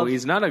returner? No,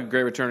 he's not a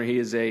great returner.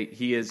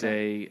 He is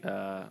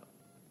a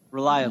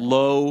reliable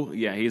low.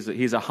 Yeah,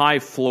 he's a high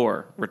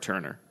floor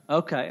returner.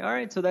 Okay, all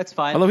right, so that's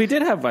fine. Although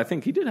I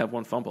think he did have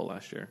one fumble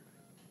last year.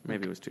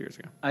 Maybe it was 2 years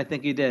ago. I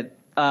think he did.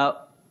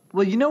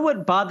 Well, you know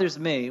what bothers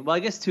me? Well, I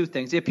guess two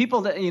things. Yeah,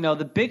 people that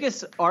the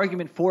biggest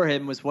argument for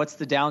him was what's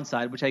the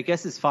downside, which I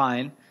guess is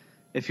fine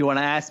if you want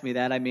to ask me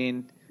that. I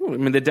mean,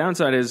 the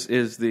downside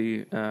is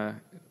the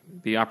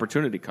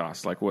opportunity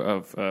cost, like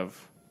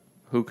of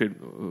who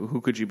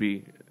could you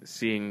be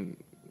seeing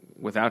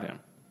without him?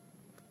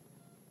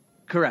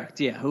 Correct.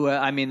 Yeah. Who?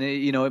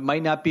 It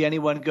might not be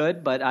anyone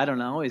good, but I don't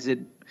know.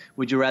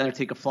 Would you rather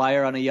take a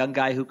flyer on a young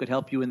guy who could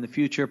help you in the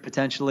future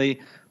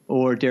potentially,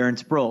 or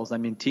Darren Sproles? I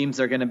mean,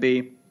 teams are going to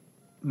be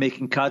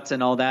making cuts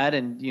and all that,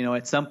 and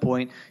at some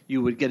point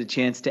you would get a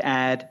chance to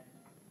add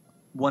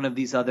one of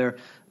these other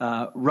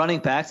running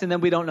backs, and then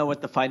we don't know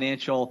what the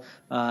financial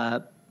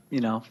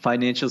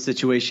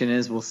situation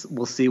is.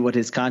 We'll see what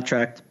his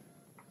contract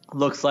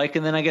looks like.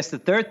 And then I guess the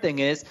third thing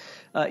is,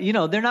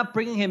 they're not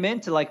bringing him in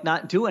to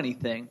not do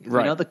anything.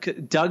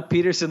 Right. Doug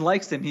Peterson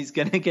likes him. He's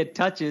going to get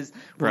touches.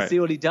 We'll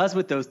see what he does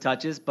with those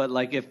touches. But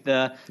if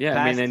the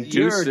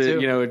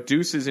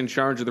Deuce is in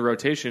charge of the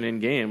rotation in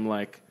game.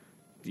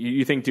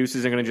 You think Deuce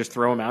isn't going to just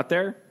throw him out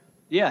there?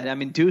 Yeah, I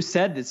mean, Deuce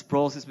said that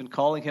Sproles has been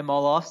calling him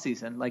all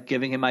offseason,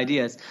 giving him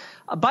ideas.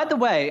 By the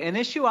way, an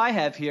issue I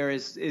have here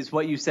is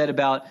what you said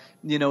about,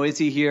 is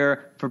he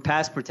here for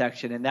pass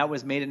protection? And that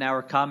was made in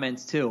our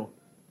comments too.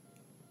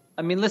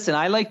 I mean, listen,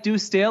 I like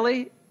Deuce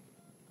Staley,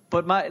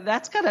 but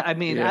that's got to, I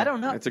don't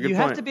know. That's a good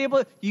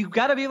point. You've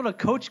got to be able to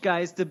coach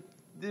guys to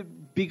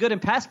be good in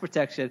pass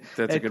protection.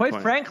 That's a good quite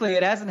point. Frankly,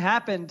 it hasn't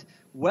happened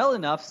well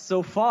enough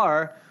so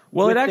far.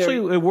 Well,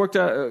 it worked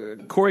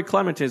out. Corey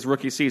Clement, his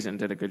rookie season,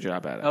 did a good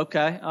job at it.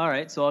 Okay, all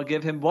right. So I'll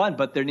give him one,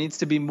 but there needs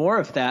to be more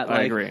of that.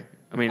 I agree.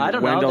 I mean, I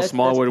don't Wendell know.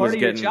 Smallwood was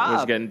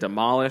that's getting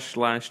demolished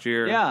last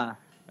year. Yeah.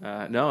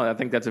 No, I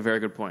think that's a very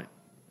good point.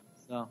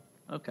 So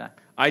okay.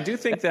 I do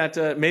think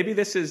that maybe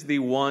this is the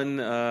one.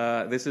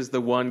 This is the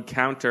one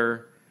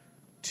counter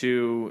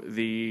to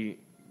the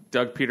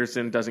Doug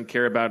Peterson doesn't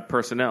care about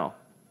personnel.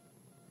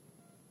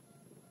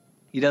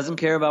 He doesn't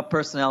care about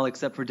personnel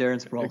except for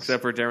Darren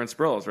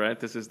Sproles. Right?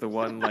 This is the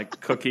one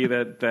cookie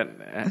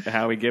that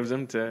Howie gives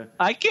him to.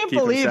 I can't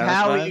believe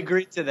Howie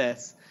agreed to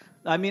this.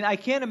 I mean, I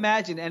can't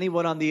imagine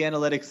anyone on the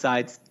analytics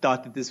side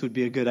thought that this would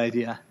be a good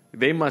idea.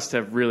 They must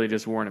have really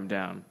just worn him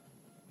down.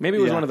 Maybe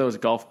it was one of those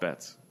golf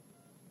bets.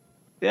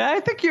 Yeah,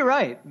 I think you're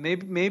right.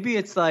 Maybe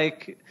it's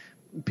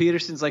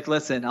Peterson's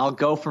listen, I'll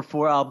go for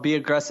 4. I'll be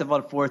aggressive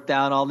on 4th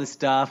down, all this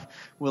stuff.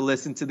 We'll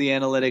listen to the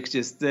analytics.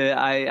 Just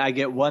I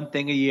get one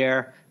thing a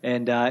year,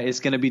 and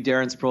it's going to be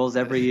Darren Sproles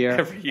every year.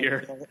 Every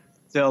year.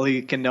 Till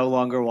he can no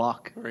longer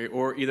walk.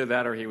 Or either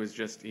that or he was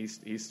just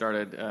he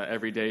started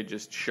every day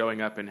just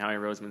showing up in Howie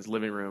Roseman's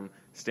living room,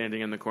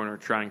 standing in the corner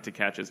trying to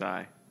catch his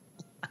eye.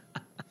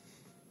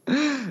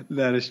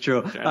 That is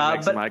true. Trying to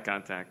make some eye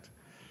contact.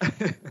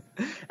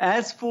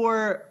 As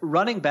for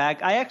running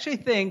back, I actually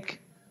think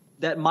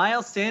that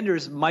Miles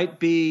Sanders might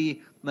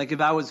be,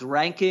 if I was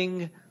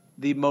ranking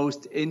the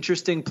most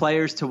interesting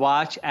players to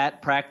watch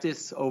at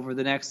practice over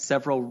the next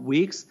several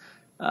weeks,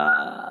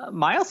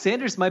 Miles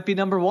Sanders might be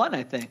number one,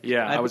 I think.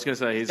 Yeah, I was going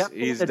to say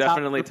he's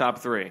definitely top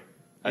 3,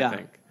 I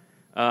think.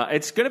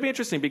 It's going to be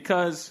interesting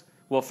because,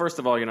 well, first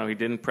of all, he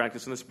didn't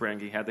practice in the spring.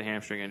 He had the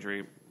hamstring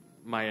injury.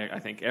 I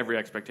think every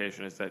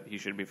expectation is that he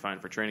should be fine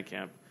for training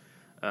camp.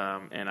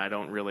 And I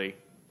don't really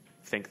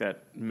think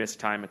that missed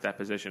time at that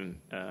position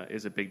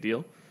is a big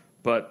deal.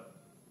 But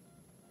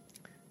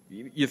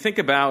you think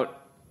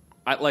about,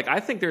 I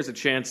think there's a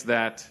chance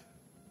that,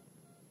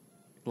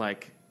 I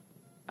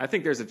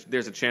think there's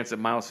a chance that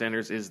Miles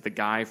Sanders is the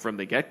guy from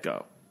the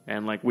get-go,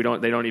 and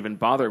they don't even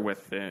bother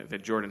with the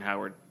Jordan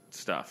Howard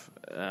stuff.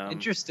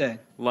 Interesting.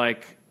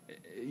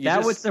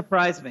 That would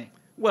surprise me.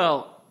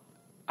 Well,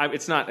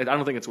 it's not. I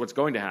don't think it's what's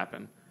going to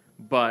happen,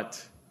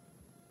 but.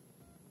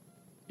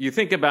 You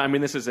think about. I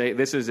mean, this is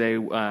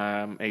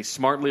a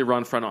smartly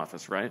run front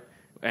office, right?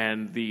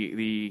 And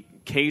the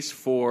case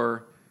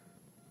for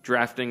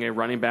drafting a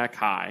running back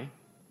high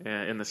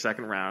in the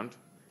second round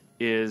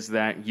is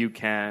that you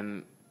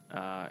can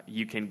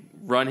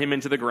run him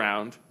into the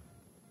ground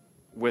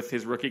with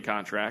his rookie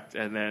contract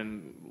and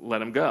then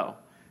let him go.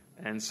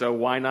 And so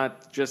why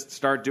not just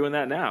start doing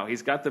that now?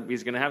 He's going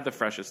to have the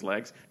freshest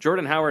legs.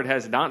 Jordan Howard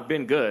has not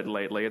been good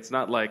lately. It's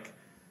not like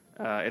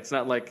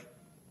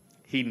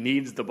he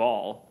needs the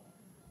ball.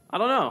 I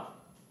don't know.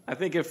 I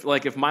think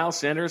if Miles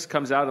Sanders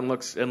comes out and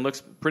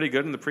looks pretty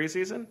good in the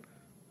preseason,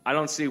 I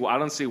don't see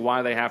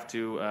why they have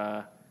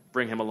to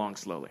bring him along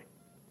slowly.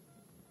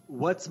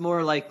 What's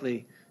more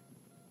likely?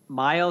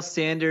 Miles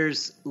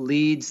Sanders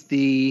leads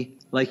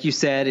like you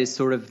said, is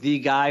sort of the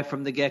guy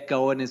from the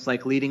get-go and is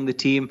leading the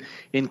team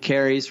in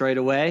carries right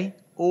away,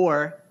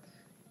 or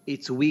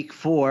it's week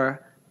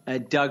 4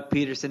 and Doug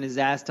Peterson is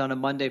asked on a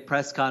Monday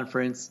press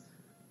conference,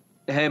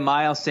 hey,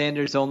 Miles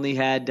Sanders only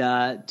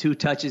had 2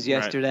 touches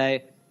yesterday.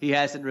 Right. He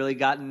hasn't really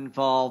gotten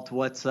involved.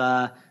 What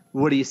are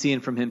you seeing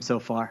from him so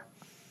far?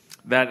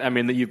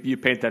 You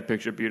paint that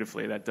picture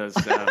beautifully. That does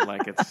sound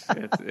like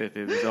it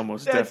is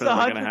almost definitely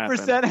going to happen.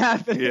 That's 100%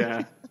 happening.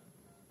 Yeah.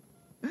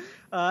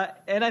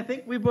 And I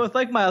think we both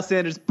like Miles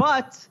Sanders,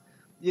 but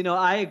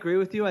I agree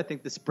with you. I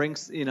think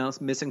the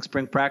missing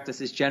spring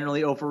practice is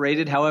generally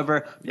overrated.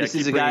 However, this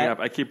is a guy.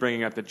 I keep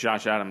bringing up that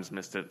Josh Adams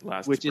missed it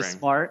last spring, which is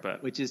smart,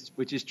 but which is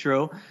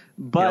true.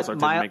 But he also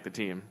didn't make the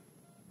team.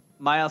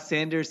 Miles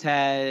Sanders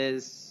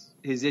has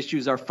his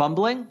issues are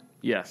fumbling,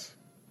 yes,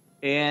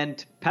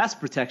 and pass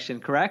protection.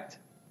 Correct.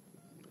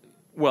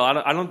 Well,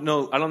 I don't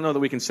know that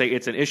we can say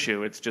it's an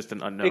issue. It's just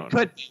an unknown. It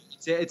could be.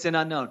 It's an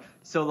unknown.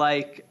 So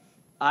I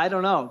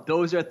don't know.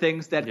 Those are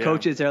things that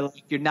coaches are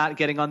like, you're not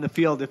getting on the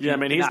field.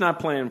 He's not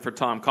playing for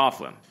Tom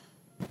Coughlin.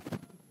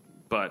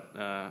 But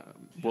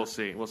we'll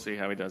see. We'll see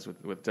how he does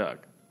with Doug.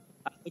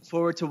 I look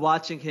forward to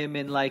watching him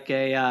in like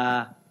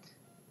a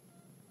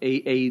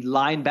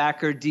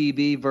linebacker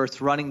DB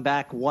versus running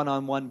back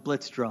one-on-one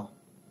blitz drill.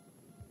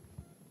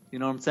 You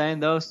know what I'm saying?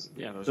 Those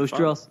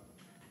drills.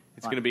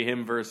 It's going to be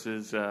him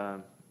versus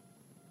Kamu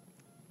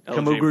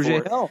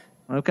LJ Fort.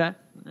 Okay. All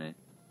right.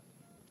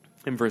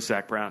 Him versus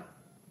Zach Brown.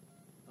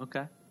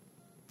 Okay.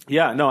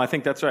 Yeah, no, I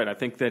think that's right. I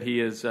think that he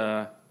is,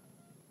 in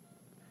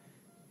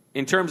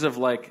terms of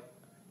like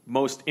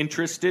most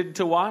interested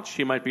to watch,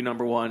 he might be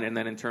number one. And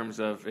then in terms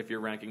of if you're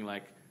ranking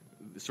like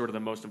sort of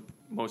the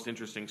most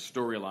interesting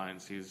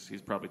storylines,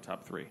 he's probably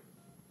top 3.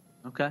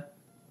 Okay.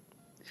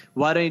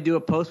 Why don't you do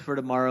a post for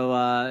tomorrow?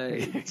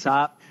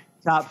 Top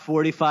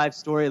 45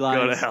 storylines.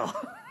 Go to hell.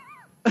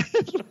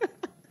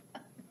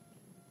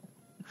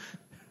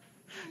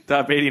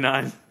 Top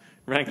 89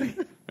 ranking.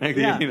 The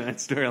 89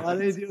 storylines. Why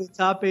don't you do the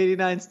top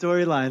 89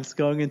 storylines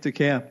going into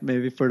camp,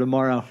 maybe for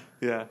tomorrow?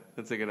 Yeah,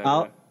 that's a good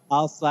idea.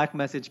 I'll Slack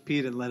message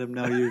Pete and let him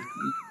know you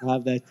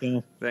have that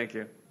too. Thank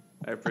you.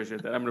 I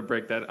appreciate that. I'm going to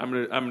break that. I'm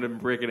going to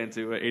break it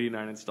into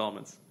 89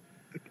 installments.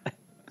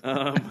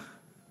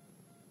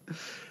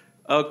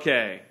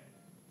 Okay.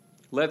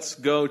 Let's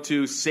go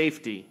to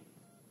safety.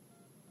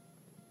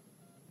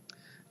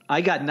 I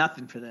got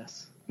nothing for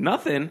this.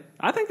 Nothing?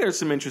 I think there's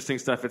some interesting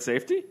stuff at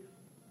safety.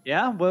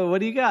 Yeah, well,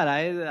 what do you got?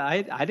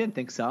 I didn't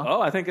think so.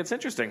 Oh, I think it's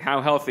interesting. How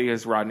healthy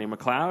is Rodney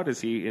McLeod?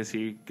 Is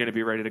he going to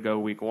be ready to go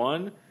week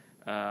 1?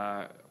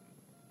 How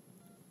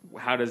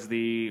does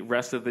the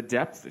rest of the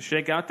depth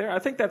shake out there? I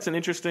think that's an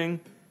interesting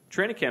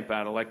training camp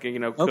battle. Like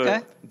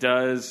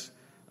does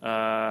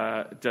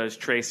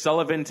Trey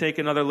Sullivan take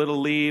another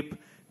little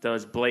leap?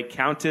 Does Blake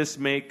Countess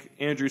make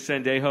Andrew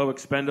Sendejo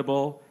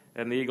expendable,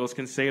 and the Eagles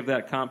can save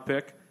that comp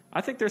pick? I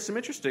think there's some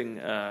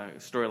interesting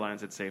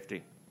storylines at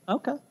safety.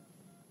 Okay.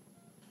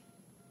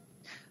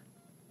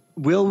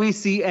 Will we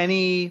see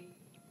any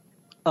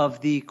of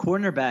the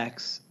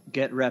cornerbacks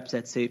get reps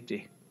at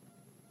safety?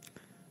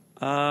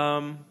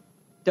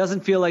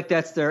 Doesn't feel like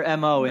that's their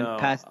MO in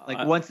past.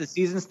 Like once the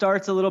season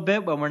starts a little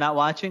bit when we're not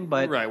watching,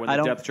 but right, when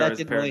the depth chart that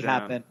didn't really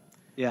happen.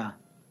 Yeah.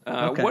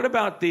 Okay. What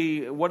about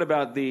the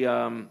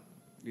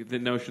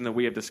notion that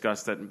we have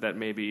discussed that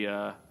maybe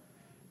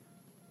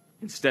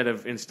instead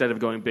of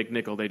going big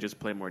nickel, they just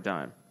play more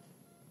dime?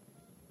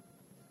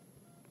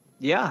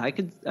 Yeah, I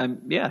could.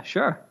 Yeah,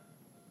 sure.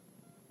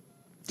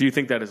 Do you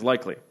think that is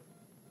likely?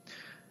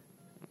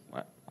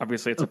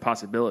 Obviously, it's a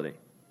possibility.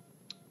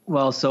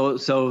 Well, so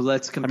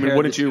let's compare. I mean,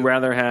 wouldn't you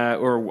rather have,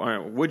 or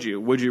would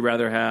you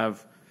rather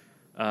have,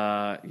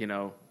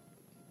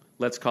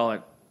 let's call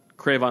it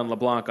Cravon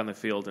LeBlanc on the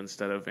field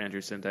instead of Andrew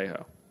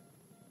Sendejo?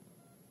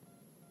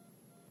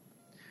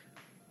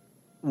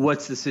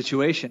 What's the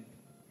situation?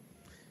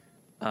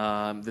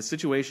 The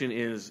situation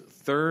is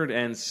 3rd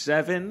and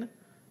 7,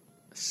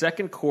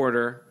 second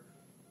quarter.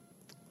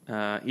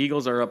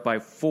 Eagles are up by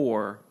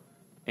 4,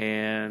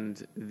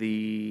 and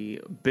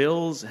the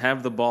Bills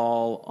have the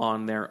ball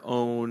on their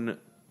own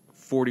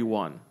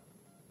 41.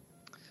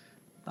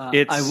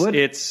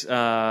 It's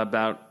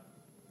about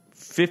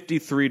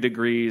 53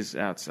 degrees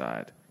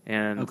outside,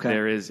 and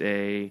there is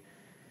a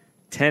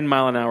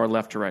 10-mile-an-hour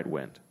left-to-right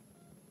wind.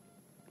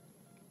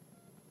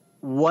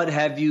 What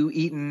have you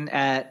eaten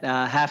at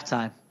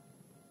halftime?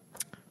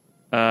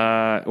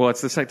 Well,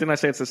 it's didn't I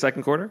say it's the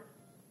second quarter?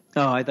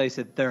 Oh, I thought you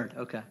said third.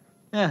 Okay.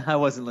 Yeah, I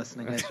wasn't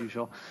listening as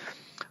usual.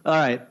 All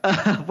right.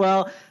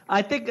 Well,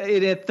 I think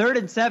at 3rd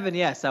and 7,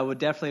 yes, I would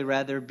definitely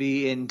rather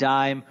be in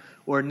dime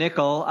or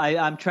nickel.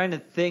 I'm trying to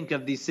think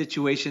of these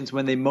situations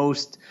when they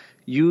most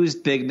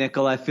used big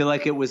nickel. I feel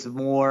like it was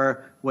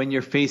more when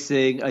you're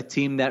facing a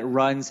team that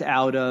runs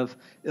out of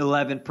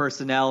 11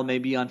 personnel,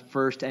 maybe on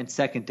 1st and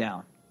 2nd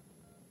down.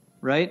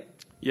 Right?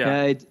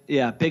 Yeah.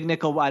 Big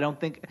nickel. I don't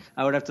think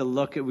I would have to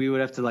look at. We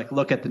would have to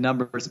look at the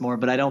numbers more,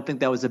 but I don't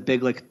think that was a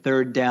big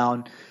 3rd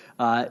down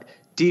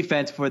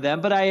defense for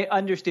them. But I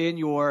understand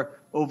your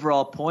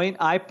overall point.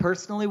 I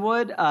personally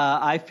would.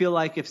 I feel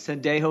like if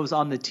Sendejo's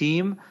on the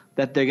team,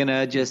 that they're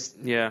gonna just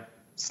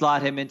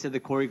slot him into the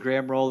Corey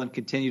Graham role and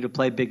continue to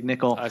play big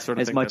nickel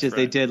as much as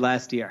they did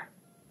last year.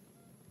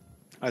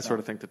 I sort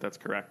of think that that's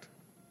correct.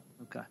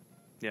 Okay.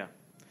 Yeah.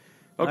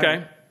 Okay.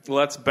 Right.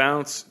 Let's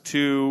bounce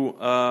to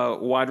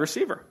wide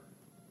receiver.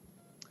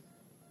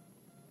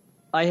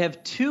 I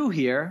have 2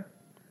 here.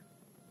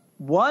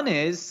 One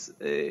is,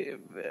 are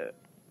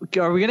we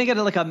going to get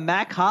a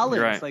Mac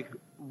Hollins? Right.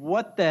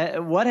 What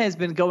has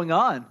been going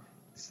on?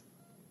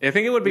 I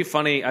think it would be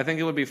funny. I think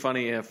it would be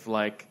funny if,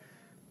 like,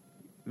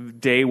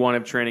 day one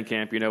of training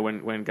camp,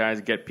 when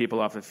guys get people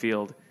off the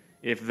field,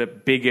 if the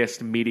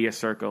biggest media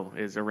circle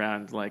is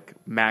around, like,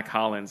 Mac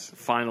Hollins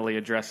finally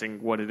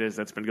addressing what it is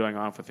that's been going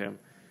on with him,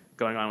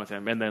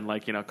 and then,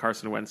 like,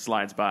 Carson Wentz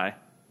slides by.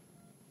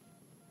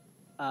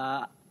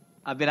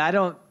 I mean, I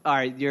don't. All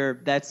right,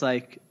 that's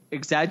like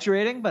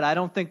exaggerating, but I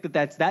don't think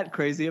that's that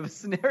crazy of a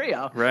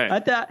scenario.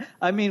 Right.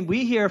 I mean,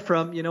 we hear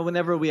from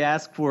whenever we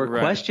ask for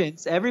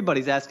questions,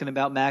 everybody's asking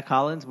about Mac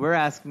Hollins. We're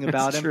asking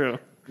about him. True.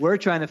 We're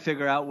trying to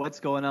figure out what's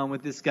going on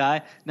with this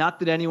guy. Not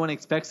that anyone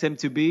expects him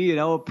to be,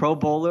 a Pro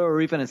Bowler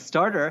or even a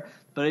starter,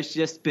 but it's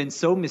just been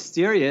so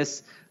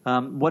mysterious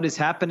what has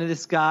happened to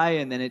this guy,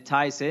 and then it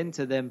ties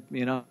into them,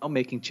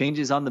 making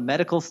changes on the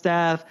medical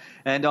staff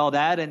and all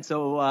that. And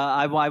so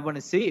I want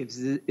to see,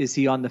 is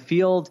he on the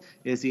field?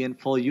 Is he in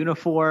full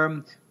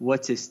uniform?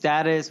 What's his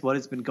status? What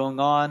has been going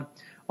on?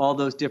 All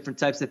those different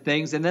types of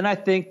things. And then I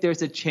think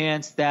there's a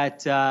chance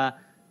that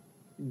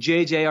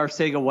J.J.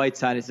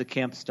 Arcega-Whiteside is a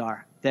camp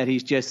star, that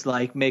he's just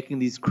like making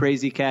these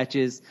crazy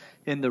catches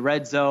in the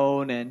red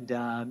zone and,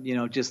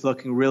 just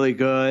looking really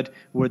good,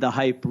 where the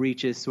hype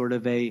reaches sort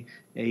of a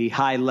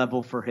high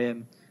level for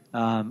him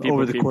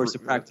over the course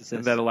of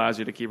practices. That allows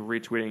you to keep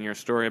retweeting your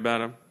story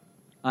about him.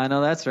 I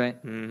know that's right.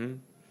 Mm-hmm.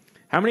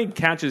 How many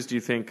catches do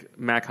you think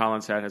Mac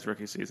Hollins had his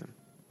rookie season?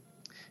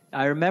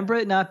 I remember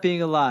it not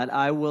being a lot.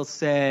 I will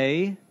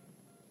say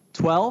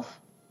 12.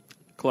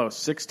 Close.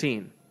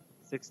 16.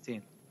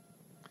 16.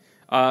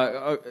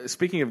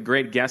 Speaking of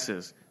great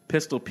guesses,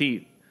 Pistol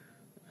Pete,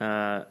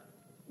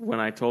 when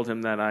I told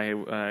him that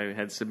I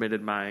had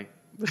submitted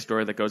the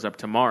story that goes up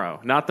tomorrow,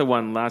 not the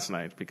one last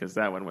night because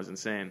that one was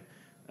insane.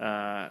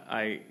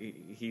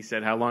 He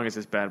said, "How long is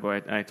this bad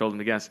boy?" I told him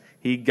to guess.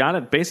 He got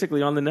it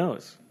basically on the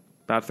nose,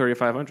 about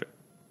 3,500.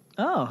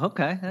 Oh,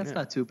 okay, that's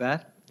not too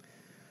bad.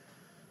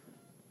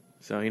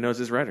 So he knows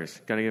his writers.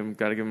 Got to give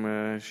him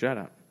a shout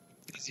out.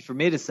 Easy for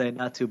me to say,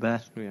 not too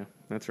bad. Yeah,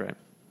 that's right.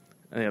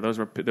 Yeah, those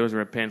were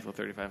a painful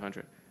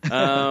 3,500.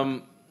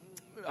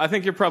 I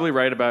think you're probably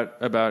right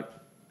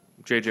about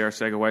J.J.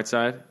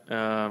 Arcega-Whiteside.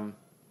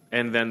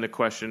 And then the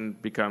question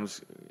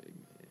becomes,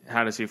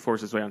 how does he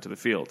force his way onto the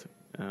field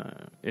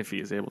if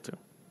he is able to?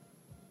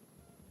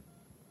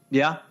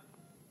 Yeah.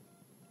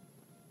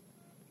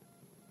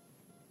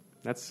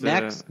 That's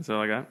next. That's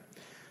all I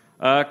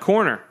got.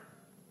 Corner.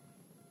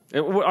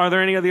 Are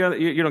there any of the other?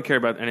 You don't care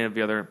about any of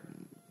the other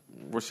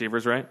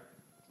receivers, right?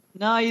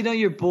 No,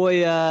 your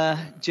boy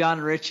John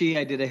Ritchie.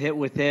 I did a hit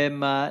with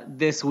him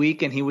this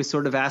week, and he was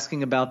sort of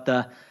asking about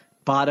the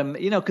bottom,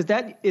 because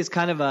that is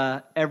kind of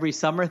a every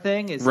summer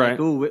thing. It's right. Like,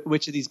 ooh,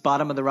 which of these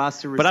bottom of the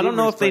roster receivers? But I don't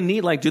know if they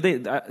need, like, do they?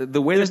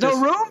 The way there's no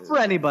room for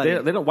anybody.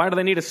 They don't. Why do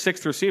they need a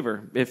sixth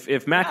receiver?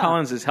 If Mac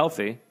Hollins is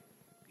healthy,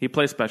 he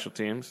plays special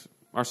teams.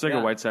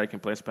 Arcega-Whiteside can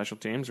play special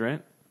teams,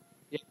 right?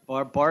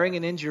 Yeah, barring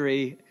an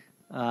injury,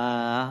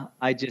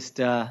 I just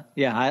I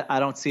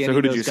don't see any. So who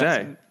of did those you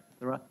guys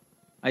say?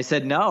 I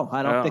said no.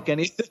 I don't think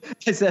any.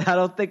 I said I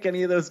don't think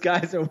any of those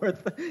guys are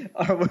worth.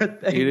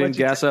 You didn't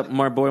gas up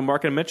my boy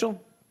Marken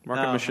Mitchell,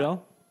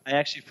 Michelle. I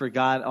actually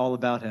forgot all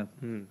about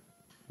him.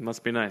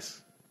 Must be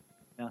nice.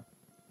 Yeah.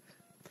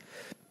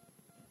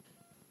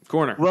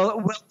 Corner.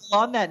 Well,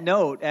 on that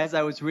note, as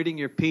I was reading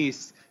your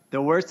piece,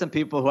 there were some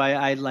people who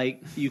I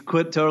like. You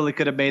could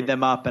have made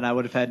them up, and I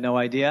would have had no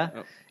idea.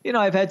 Oh.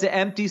 I've had to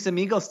empty some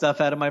Eagle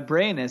stuff out of my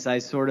brain as I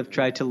sort of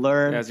tried to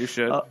learn. As you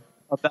should.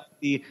 About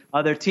the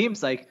other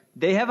teams. Like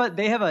they have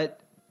a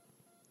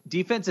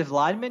defensive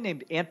lineman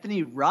named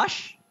Anthony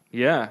Rush.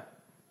 Yeah.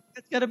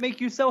 That's got to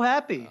make you so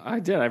happy. I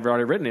did. I've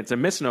already written it. It's a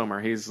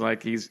misnomer. He's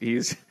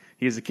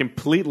a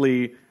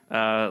completely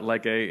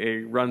like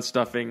a run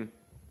stuffing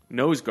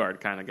nose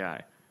guard kind of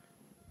guy.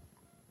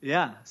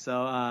 Yeah.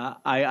 So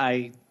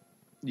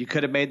you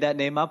could have made that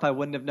name up. I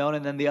wouldn't have known.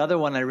 And then the other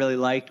one I really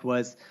liked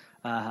was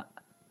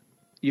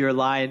your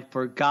line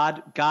for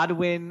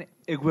Godwin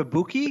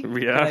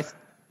Igwebuike.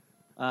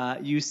 Yeah.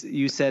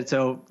 You said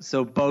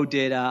so. Bo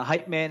did a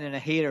hype man and a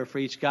hater for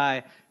each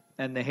guy,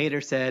 and the hater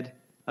said,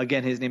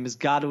 again, his name is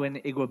Godwin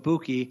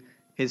Igwebuike.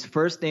 His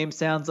first name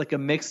sounds like a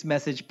mixed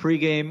message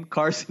pregame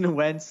Carson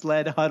Wentz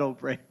led huddle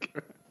break.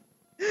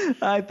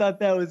 I thought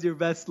that was your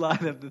best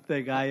line of the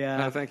thing.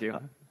 Thank you.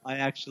 I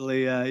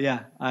actually,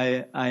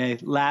 I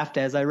laughed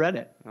as I read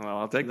it. Well,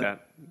 I'll take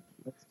that.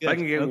 If I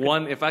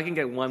can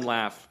get one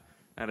laugh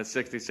out of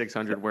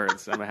 6,600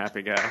 words, I'm a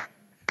happy guy.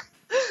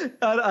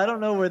 I don't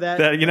know where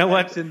that. You know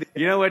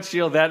what,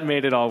 Shield? That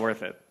made it all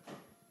worth it.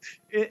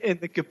 In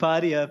the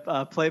Kapadia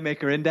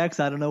Playmaker Index,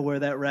 I don't know where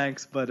that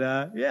ranks, but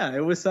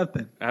it was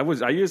something. I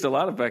used a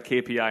lot of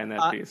KPI in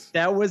that piece.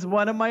 That was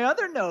one of my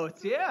other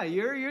notes. Yeah,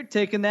 you're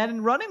taking that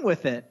and running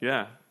with it.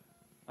 Yeah,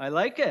 I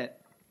like it.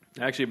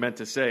 I actually meant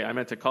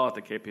to call it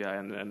the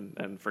KPI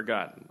and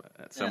forgot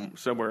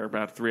somewhere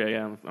about 3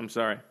 a.m. I'm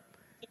sorry.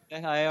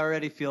 I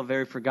already feel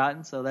very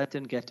forgotten, so that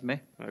didn't get to me.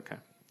 Okay.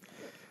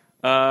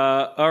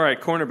 All right,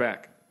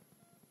 cornerback.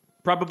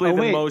 Probably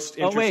the most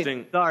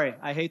interesting. Sorry,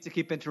 I hate to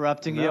keep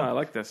interrupting you. No, I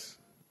like this.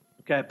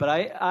 Okay, but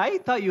I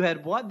thought you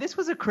had one. This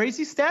was a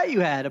crazy stat you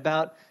had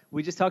about.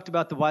 We just talked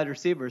about the wide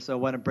receiver, so I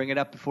want to bring it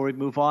up before we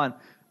move on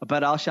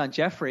about Alshon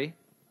Jeffrey.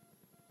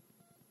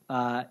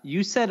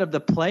 You said of the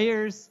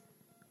players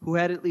who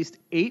had at least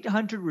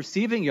 800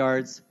 receiving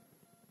yards,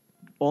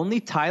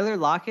 only Tyler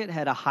Lockett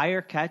had a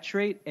higher catch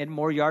rate and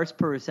more yards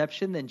per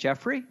reception than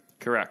Jeffrey?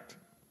 Correct.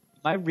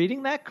 Am I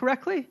reading that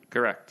correctly?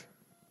 Correct.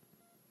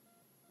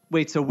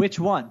 Wait, so which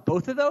one?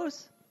 Both of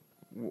those?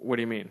 What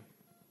do you mean?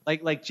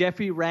 Like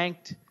Jeffrey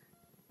ranked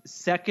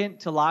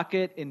second to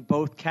Lockett in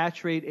both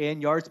catch rate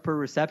and yards per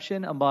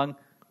reception among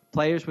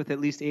players with at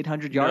least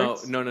 800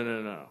 yards?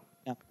 No.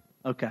 Yeah.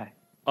 Okay.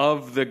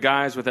 Of the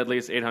guys with at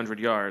least 800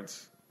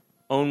 yards,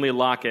 only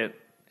Lockett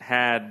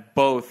had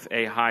both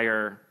a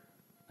higher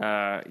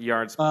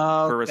yards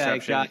per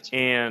reception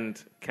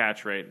and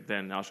catch rate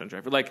than Alshon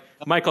Jeffrey. Like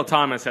Michael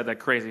Thomas had that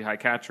crazy high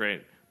catch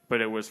rate,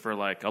 but it was for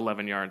like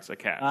 11 yards a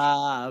catch.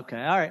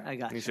 Okay. All right, I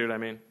got you. You see what I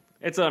mean?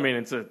 It's a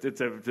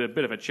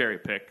bit of a cherry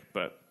pick,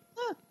 but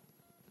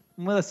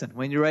well, listen,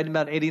 when you're writing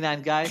about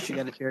 89 guys, you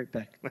got a cherry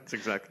pick. That's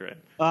exactly right.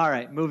 All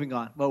right, moving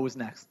on. What was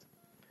next?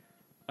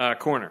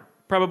 Corner.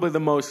 Probably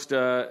the most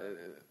to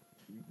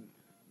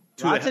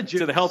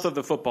the health of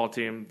the football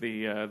team,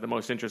 the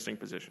most interesting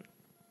position.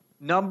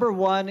 Number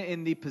one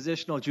in the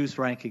positional juice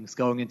rankings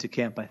going into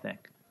camp, I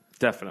think.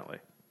 Definitely.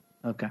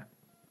 Okay.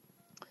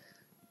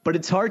 But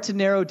it's hard to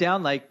narrow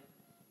down. Like,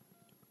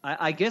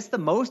 I guess the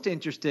most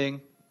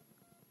interesting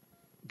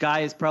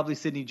guy is probably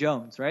Sidney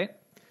Jones, right?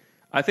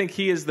 I think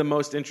he is the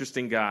most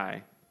interesting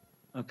guy.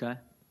 Okay.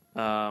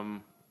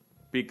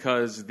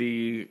 Because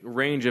the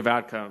range of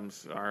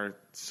outcomes are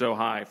so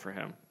high for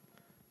him,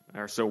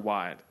 are so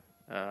wide.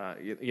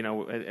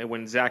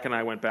 When Zach and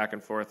I went back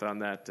and forth on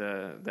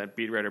that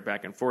beat writer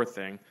back and forth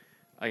thing,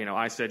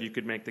 I said you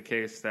could make the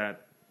case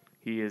that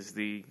he is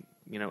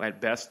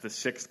at best the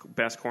sixth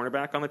best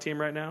cornerback on the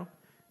team right now.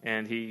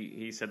 And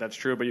he said that's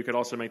true, but you could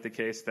also make the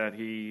case that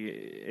he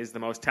is the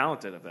most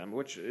talented of them,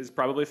 which is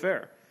probably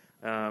fair.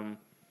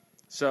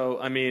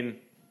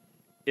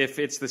 If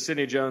it's the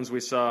Sidney Jones we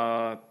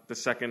saw the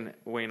second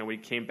we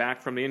came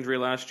back from the injury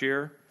last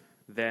year,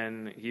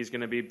 then he's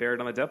going to be buried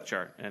on the depth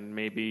chart and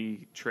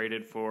maybe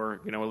traded for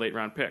a late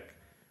round pick.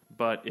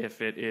 But if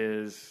it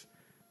is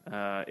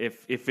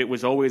if it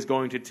was always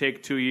going to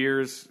take 2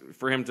 years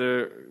for him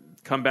to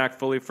come back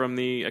fully from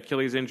the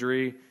Achilles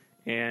injury,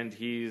 and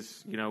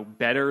he's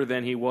better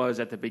than he was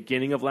at the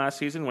beginning of last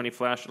season when he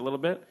flashed a little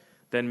bit,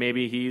 then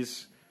maybe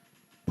he's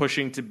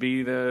pushing to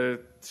be the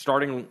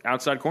starting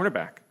outside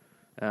cornerback.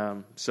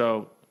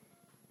 So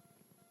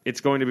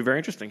it's going to be very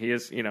interesting. He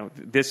is,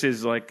 this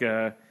is like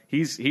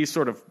he's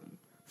sort of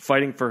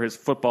fighting for his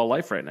football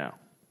life right now.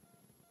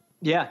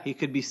 Yeah, he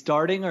could be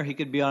starting or he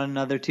could be on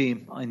another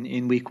team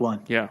in week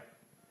one. Yeah.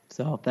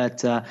 So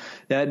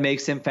that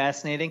makes him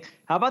fascinating.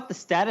 How about the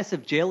status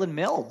of Jalen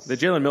Mills? The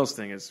Jalen Mills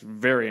thing is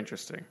very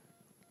interesting.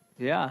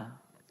 Yeah.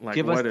 Like,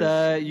 give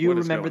us you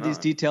remember these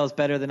details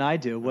better than I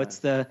do. What's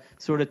the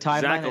sort of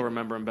timeline? Zach will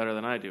remember him better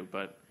than I do,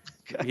 but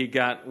he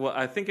got,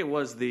 I think it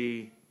was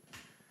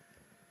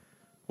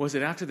was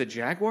it after the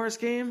Jaguars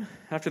game?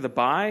 After the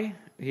bye?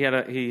 He had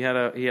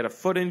a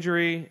foot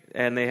injury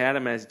and they had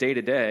him as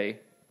day-to-day.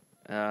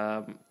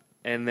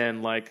 And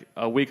then like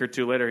a week or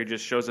two later he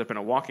just shows up in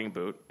a walking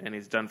boot and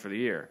he's done for the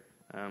year.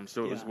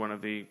 So it was one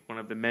of the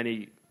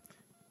many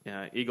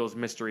Eagles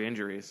mystery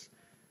injuries.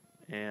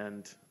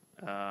 And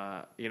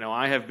I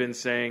have been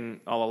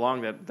saying all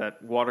along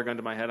that water gun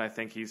to my head, I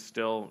think he's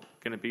still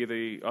going to be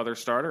the other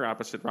starter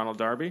opposite Ronald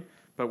Darby.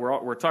 But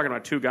we're talking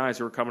about two guys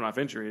who are coming off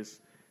injuries.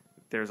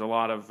 There's a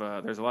lot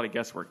of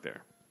guesswork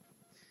there.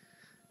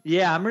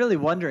 Yeah, I'm really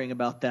wondering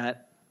about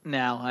that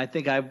now. I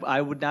think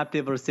I would not be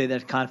able to say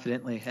that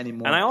confidently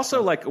anymore. And I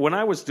also when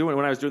I was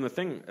doing the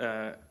thing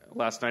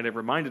last night, it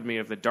reminded me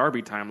of the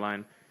Darby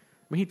timeline.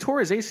 I mean, he tore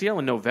his ACL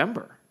in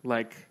November.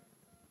 Like,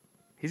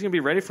 he's going to be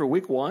ready for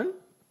week one?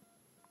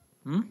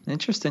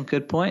 Interesting.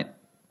 Good point.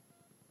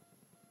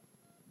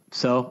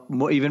 So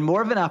even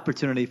more of an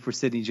opportunity for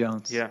Sidney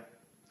Jones. Yeah.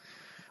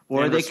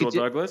 Or and they Russell could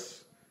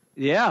Douglas.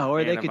 Yeah, or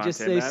and they could Avonte just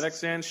say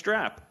Maddox and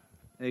Strap.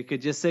 They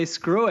could just say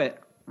screw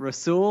it.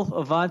 Rasul,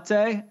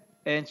 Avonte,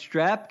 and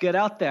Strap, get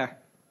out there.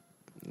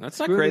 That's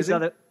not crazy.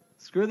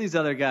 Screw these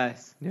other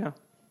guys. Yeah.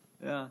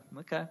 Yeah.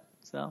 Okay.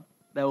 So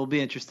that will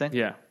be interesting.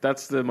 Yeah,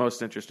 that's the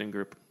most interesting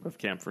group of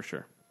camp for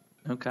sure.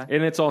 Okay.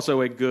 And it's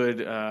also a good,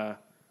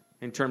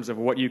 in terms of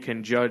what you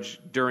can judge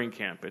during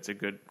camp, it's a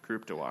good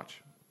group to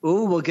watch.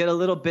 Ooh, we'll get a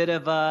little bit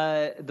of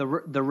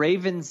the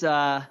Ravens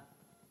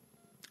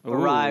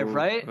arrive,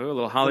 right? Ooh, a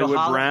little Hollywood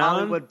Brown.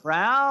 Hollywood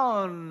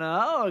Brown.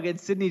 Oh,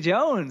 against Sidney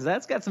Jones.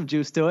 That's got some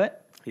juice to it.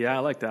 Yeah, I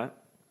like that.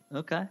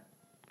 Okay.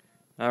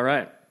 All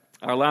right.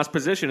 Our last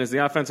position is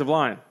the offensive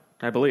line,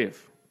 I believe.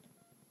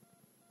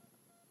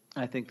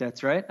 I think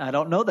that's right. I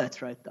don't know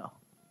that's right, though.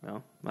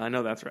 Well, I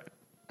know that's right.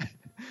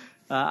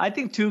 I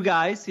think two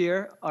guys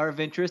here are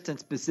of interest, and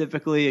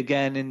specifically,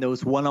 again, in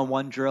those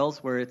one-on-one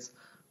drills where it's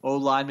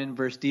O-lineman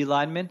versus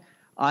D-lineman.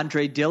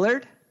 Andre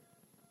Dillard.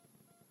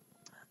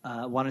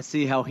 Want to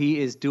see how he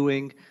is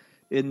doing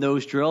in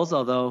those drills,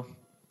 although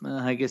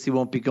I guess he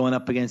won't be going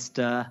up against.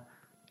 It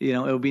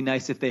would be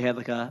nice if they had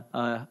like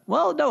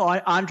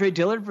Andre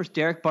Dillard versus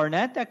Derek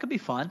Barnett. That could be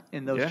fun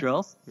in those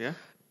drills. Yeah.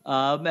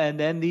 And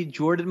then the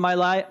Jordan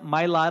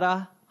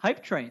Mailata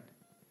hype train.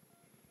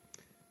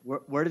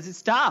 Where does it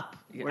stop?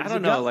 I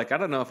don't know. I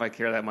don't know if I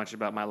care that much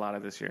about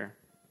Mailata this year.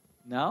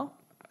 No.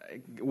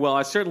 Well,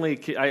 I certainly.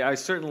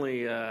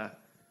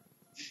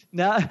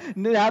 Now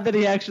that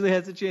he actually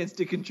has a chance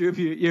to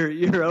contribute,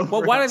 you're over.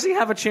 Well, why does he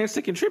have a chance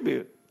to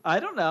contribute?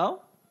 I don't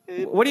know.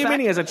 What do you mean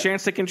he has a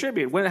chance to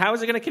contribute? How is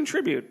he going to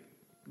contribute?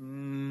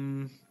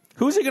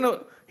 Who's he going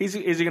to? Is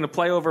he going to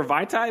play over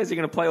Vaitai? Is he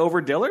going to play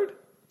over Dillard?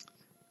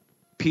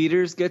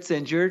 Peters gets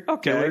injured.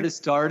 Okay. Dillard is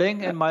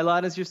starting, and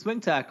Mailata is your swing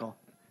tackle.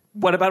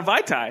 What about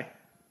Vaitai?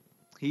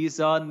 He's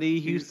on the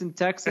Houston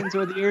Texans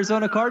or the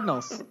Arizona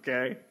Cardinals.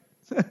 Okay.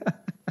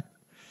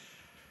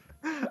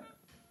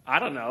 I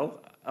don't know.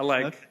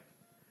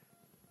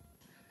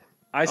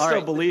 I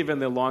still believe in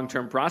the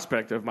long-term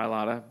prospect of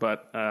Mailata,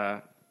 but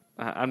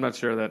I'm not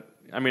sure that.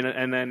 I mean,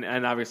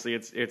 and obviously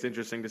it's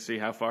interesting to see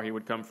how far he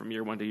would come from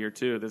year one to year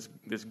two.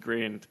 This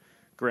grand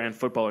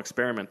football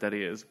experiment that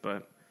he is,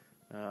 but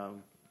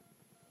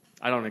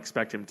I don't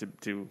expect him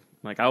to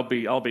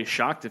I'll be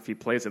shocked if he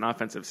plays an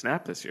offensive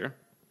snap this year.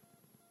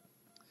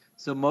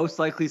 So most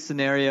likely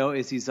scenario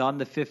is he's on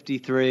the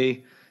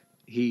 53.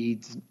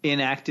 He's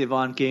inactive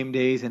on game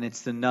days, and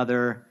it's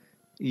another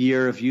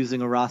year of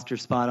using a roster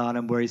spot on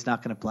him where he's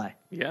not going to play.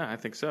 Yeah, I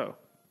think so.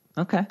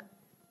 Okay.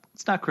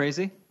 It's not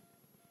crazy.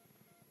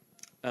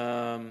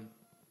 In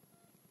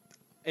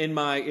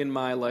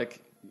my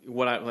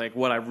what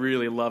I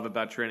really love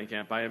about training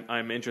camp,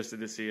 I'm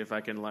interested to see if I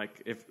can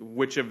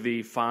which of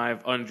the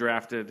 5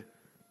 undrafted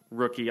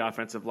rookie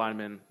offensive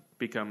linemen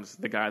becomes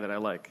the guy that I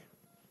like.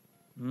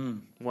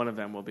 One of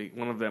them will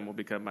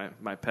become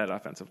my pet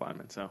offensive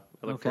lineman. So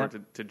I look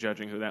forward to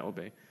judging who that will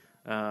be.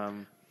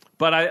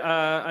 But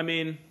I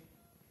mean,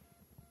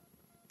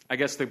 I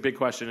guess the big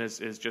question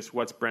is just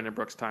what's Brandon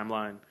Brooks'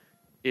 timeline?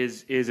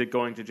 Is it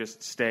going to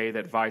just stay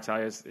that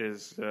Vaitai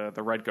is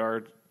the right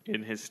guard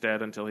in his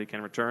stead until he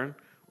can return,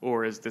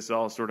 or is this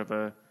all sort of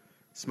a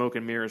smoke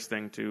and mirrors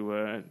thing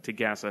to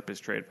gas up his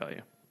trade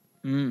value?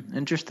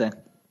 Interesting.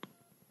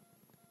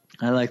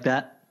 I like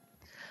that.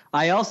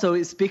 I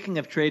also, speaking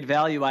of trade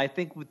value, I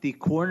think with the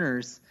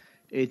corners,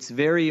 it's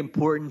very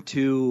important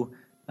to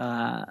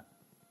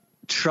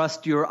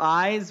trust your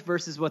eyes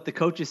versus what the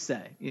coaches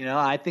say.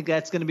 I think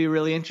that's going to be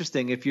really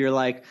interesting. If you're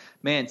like,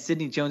 man,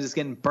 Sidney Jones is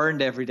getting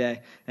burned every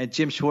day, and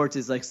Jim Schwartz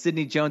is like,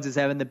 Sidney Jones is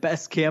having the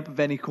best camp of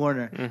any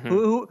corner.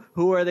 Mm-hmm.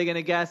 Who are they going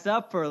to gas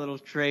up for a little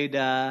trade,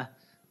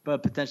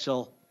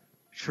 potential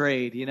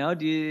trade?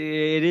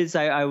 It is.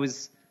 I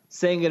was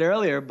saying it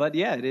earlier, but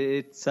yeah,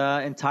 it's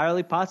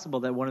entirely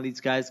possible that one of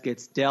these guys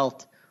gets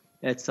dealt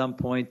at some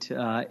point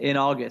in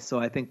August.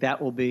 So I think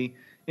that will be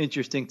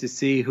interesting to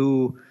see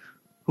who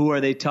are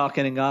they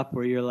talking up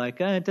where you're like,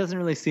 it doesn't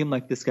really seem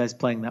like this guy's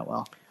playing that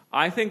well.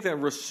 I think that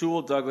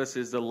Rasul Douglas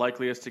is the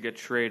likeliest to get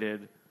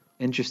traded.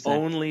 Interesting.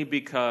 Only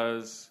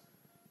because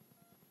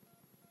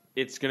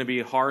it's going to be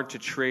hard to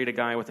trade a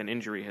guy with an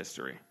injury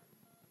history.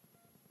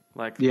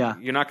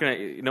 You're not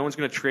going no one's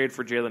going to trade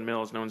for Jalen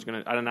Mills. No one's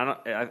going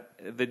to,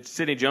 the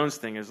Sidney Jones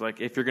thing is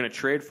if you're going to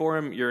trade for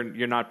him,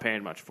 you're not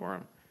paying much for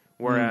him.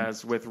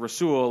 Whereas with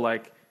Rasul,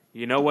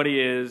 what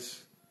he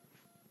is,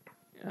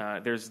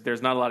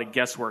 there's not a lot of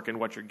guesswork in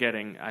what you're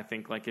getting. I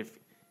think if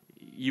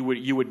you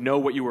would know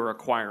what you were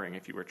acquiring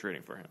if you were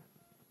trading for him.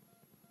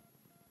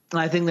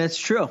 I think that's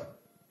true.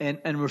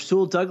 And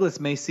Rasul Douglas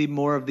may see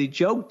more of the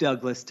Joe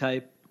Douglas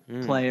type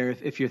player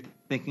if you're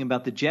thinking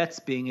about the Jets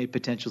being a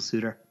potential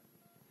suitor.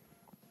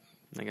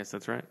 I guess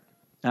that's right.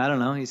 I don't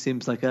know. He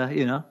seems like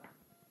a,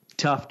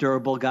 tough,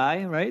 durable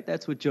guy, right?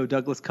 That's what Joe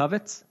Douglas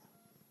covets.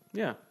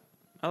 Yeah.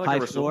 I like high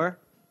Rasul. floor.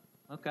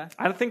 Okay.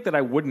 I think that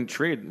I wouldn't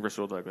trade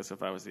Rasul Douglas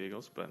if I was the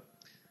Eagles, but.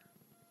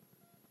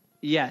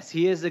 Yes,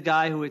 he is a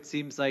guy who it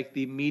seems like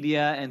the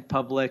media and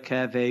public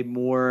have a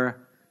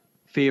more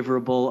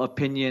favorable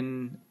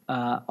opinion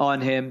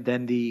on him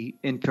than the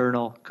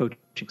internal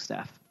coaching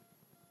staff.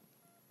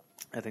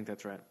 I think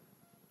that's right.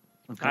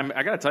 Okay.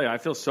 I got to tell you, I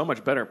feel so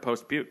much better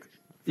post-puke.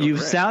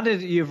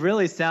 You've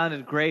really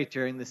sounded great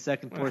during the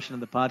second portion of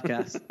the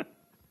podcast.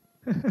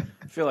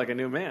 I feel like a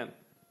new man.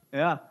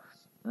 Yeah.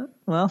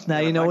 Well, now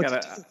you know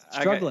what's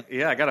struggling.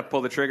 I got to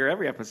pull the trigger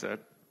every episode.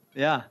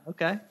 Yeah.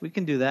 Okay. We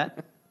can do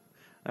that.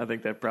 I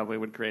think that probably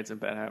would create some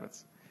bad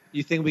habits.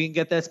 You think we can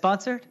get that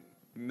sponsored?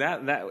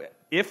 That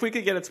if we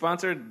could get it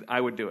sponsored,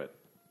 I would do it.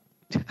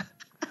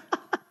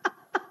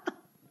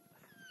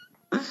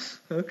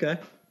 Okay.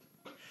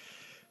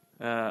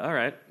 All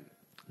right.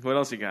 What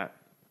else you got?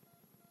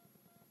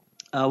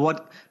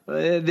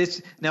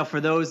 This now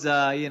for those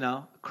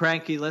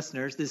cranky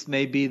listeners, this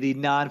may be the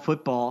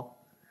non-football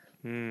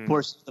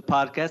portion of the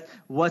podcast.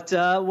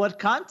 What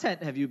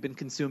content have you been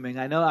consuming?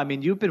 I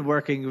mean you've been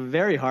working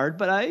very hard,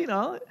 but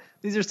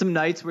these are some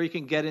nights where you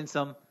can get in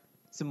some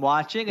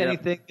watching.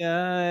 Yep.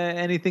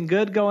 Anything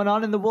good going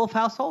on in the Wolf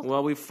household?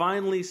 Well, we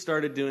finally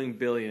started doing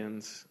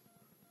Billions,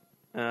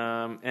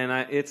 and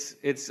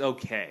it's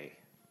okay.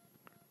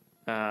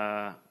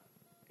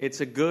 It's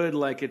a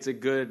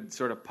good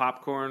sort of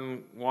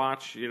popcorn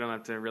watch. You don't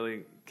have to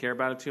really care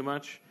about it too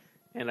much.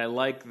 And I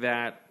like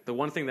that. The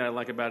one thing that I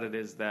like about it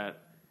is that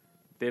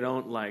they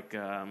don't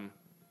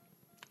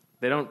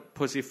they don't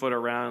pussyfoot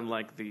around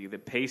like the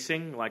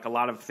pacing. Like a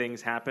lot of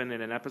things happen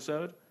in an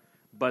episode,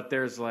 but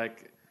there's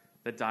like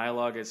the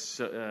dialogue is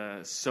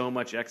so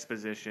much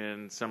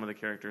exposition. Some of the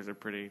characters are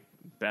pretty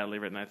badly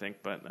written, I think,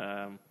 but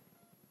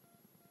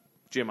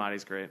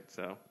Giamatti's great,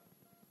 so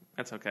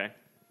that's okay.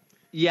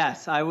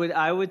 Yes, I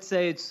would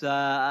say it's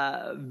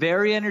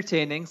very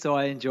entertaining, so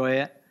I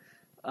enjoy it.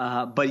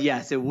 But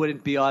yes, it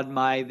wouldn't be on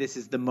my this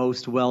is the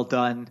most well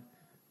done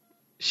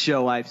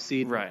show I've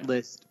seen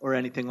list or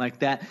anything like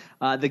that.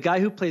 The guy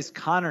who plays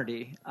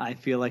Connerty, I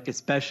feel like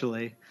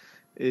especially,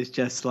 is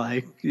just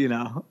like,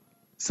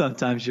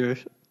 sometimes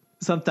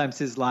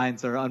his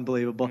lines are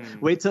unbelievable.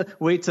 Wait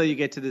till you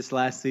get to this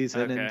last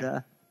season. Okay.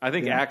 And I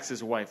think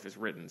Axe's wife is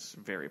written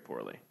very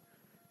poorly.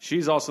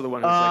 She's also the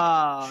one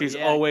who's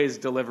always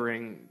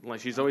delivering, like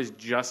she's always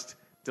just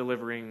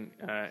delivering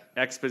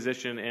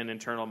exposition and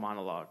internal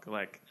monologue.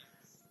 Like,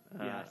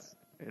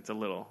 it's a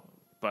little,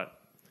 but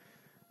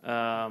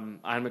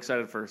I'm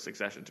excited for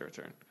Succession to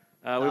return.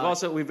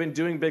 We've been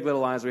doing Big Little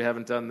Lies. We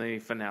haven't done the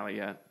finale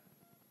yet.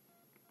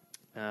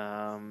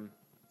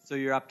 So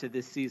you're up to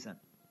this season.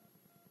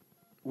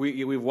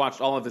 We've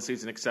watched all of the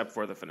season except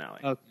for the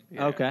finale. Okay.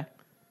 Yeah. Okay.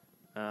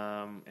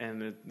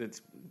 And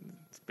it's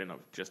been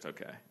just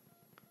okay.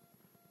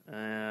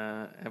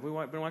 Have we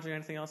been watching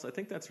anything else? I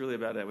think that's really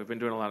about it. We've been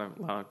doing a lot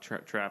of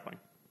traveling.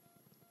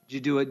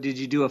 Did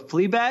you do a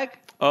Fleabag?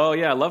 Oh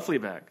yeah, I love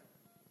Fleabag.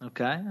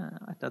 Okay,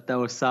 I thought that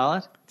was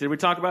solid. Did we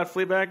talk about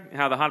Fleabag?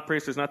 How the hot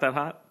priest is not that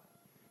hot?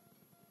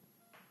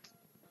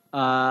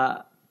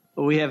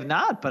 We have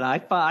not, but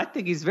I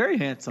think he's very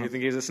handsome. You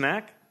think he's a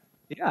snack?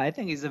 Yeah, I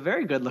think he's a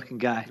very good-looking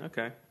guy.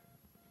 Okay.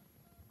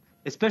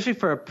 Especially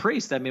for a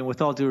priest. I mean,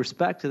 with all due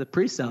respect to the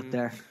priests out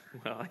there.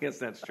 Well, I guess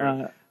that's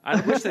true. I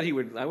wish that he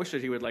would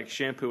like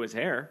shampoo his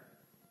hair.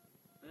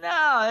 No,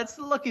 that's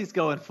the look he's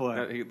going for.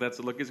 That's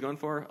the look he's going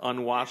for.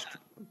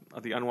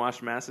 The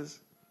unwashed masses.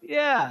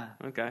 Yeah.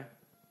 Okay.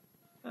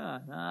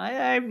 No, I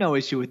have no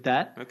issue with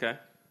that. Okay.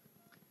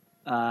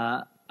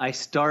 I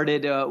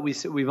started.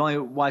 We've only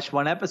watched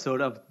one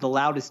episode of The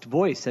Loudest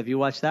Voice. Have you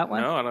watched that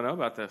one? No, I don't know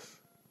about this.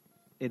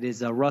 It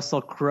is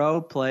Russell Crowe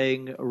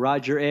playing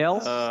Roger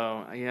Ailes.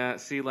 Oh yeah.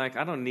 See, like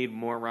I don't need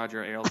more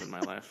Roger Ailes in my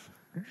life.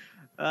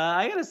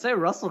 I gotta say,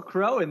 Russell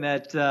Crowe in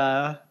that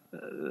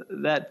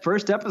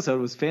first episode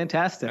was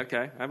fantastic.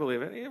 Okay, I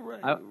believe it.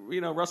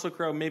 Russell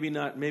Crowe, maybe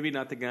not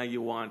the guy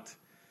you want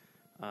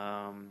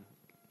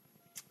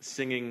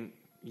singing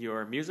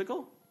your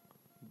musical,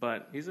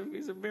 but he's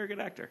a very good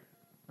actor.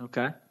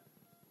 Okay.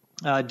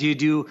 Do you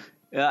do?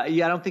 I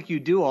don't think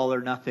you do All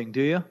or Nothing,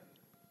 do you?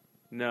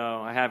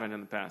 No, I haven't in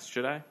the past.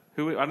 Should I?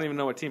 I don't even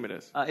know what team it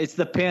is. It's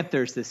the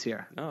Panthers this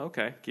year. Oh,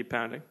 okay. Keep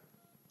pounding.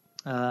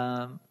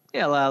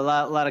 Yeah, a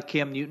lot of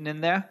Cam Newton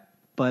in there,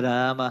 but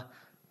I'm a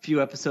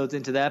few episodes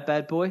into that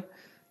bad boy.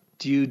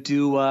 Do you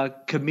do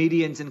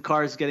Comedians in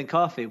Cars Getting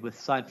Coffee with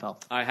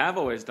Seinfeld? I have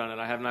always done it.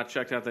 I have not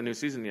checked out the new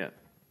season yet.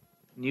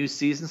 New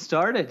season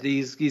started.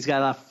 He's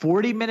got a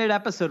 40-minute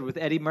episode with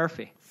Eddie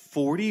Murphy.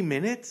 40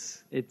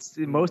 minutes?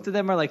 Most of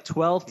them are like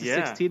 12 to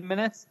 16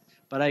 minutes.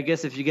 But I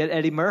guess if you get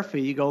Eddie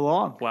Murphy, you go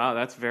long. Wow,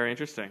 that's very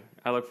interesting.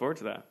 I look forward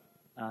to that.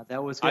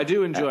 That was good. I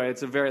do enjoy it.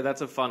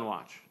 That's a fun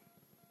watch.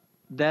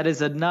 That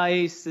is a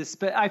nice.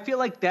 I feel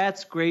like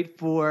that's great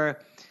for,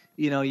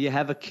 you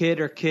have a kid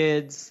or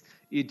kids.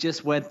 You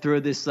just went through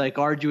this like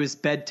arduous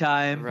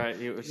bedtime.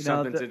 Right,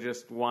 something to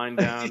just wind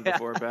down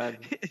before bed.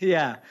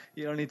 Yeah,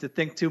 you don't need to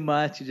think too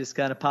much. You just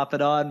kind of pop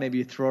it on. Maybe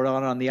you throw it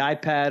on the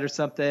iPad or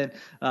something.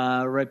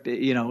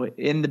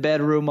 In the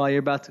bedroom while you're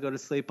about to go to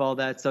sleep. All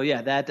that. So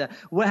yeah, that.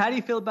 How do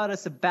you feel about a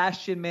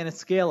Sebastian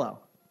Maniscalco?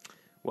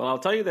 Well, I'll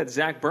tell you that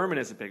Zach Berman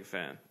is a big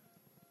fan.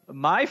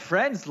 My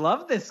friends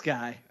love this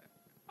guy.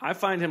 I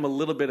find him a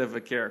little bit of a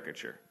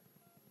caricature.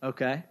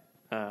 Okay.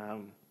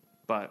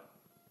 But.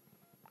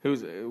 Who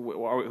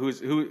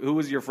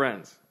was your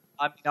friends?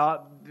 I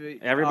mean,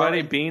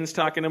 everybody. Beans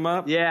talking him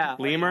up. Yeah,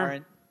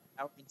 Lemur.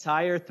 Our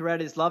entire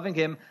thread is loving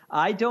him.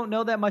 I don't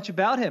know that much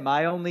about him.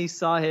 I only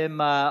saw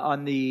him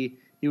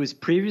He was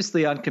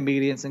previously on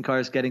Comedians in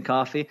Cars Getting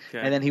Coffee,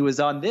 and then he was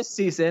on this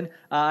season.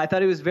 I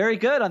thought he was very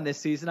good on this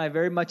season. I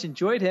very much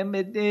enjoyed him.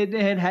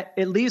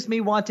 It leaves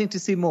me wanting to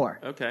see more.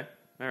 Okay.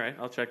 All right.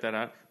 I'll check that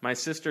out. My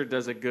sister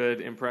does a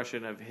good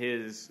impression of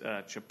his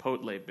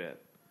Chipotle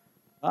bit.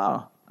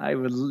 Oh,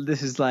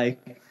 this is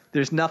like,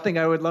 there's nothing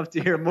I would love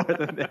to hear more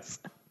than this.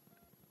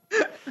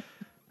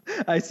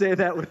 I say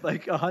that with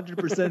like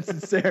 100%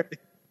 sincerity.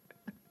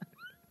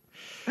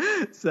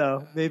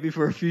 So maybe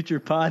for a future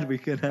pod we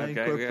can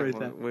incorporate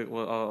that.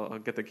 I'll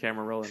get the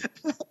camera rolling.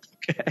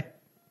 Okay.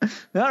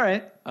 All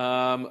right.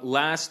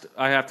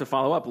 I have to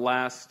follow up.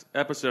 Last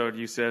episode,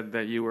 you said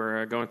that you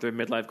were going through a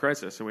midlife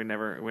crisis, so we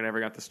never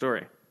got the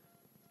story.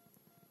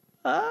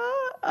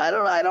 I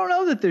don't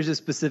know that there's a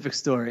specific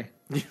story.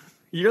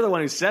 You're the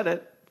one who said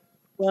it.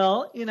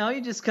 Well, you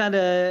just kind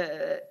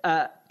of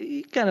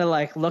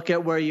like look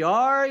at where you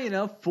are.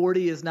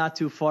 40 is not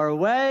too far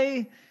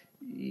away.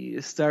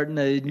 You're starting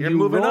You're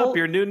moving up.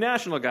 You're a new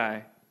national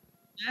guy.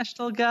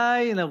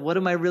 What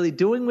am I really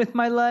doing with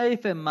my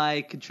life? Am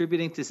I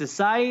contributing to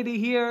society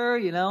here?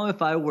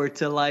 If I were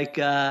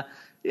to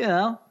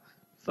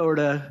if I were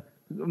to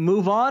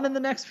move on in the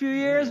next few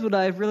years, would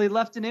I have really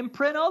left an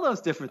imprint? All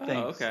those different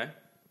things. Oh, okay.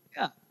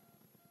 Yeah.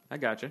 I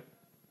got you.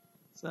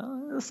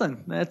 So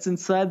listen, that's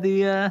inside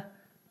the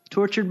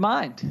tortured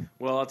mind.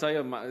 Well, I'll tell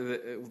you,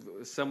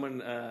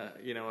 someone,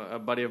 a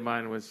buddy of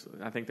mine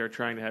I think they're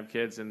trying to have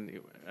kids, and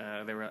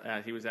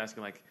he was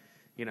asking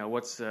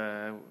what's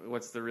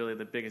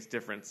the biggest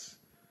difference,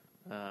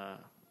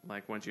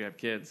 like once you have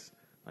kids,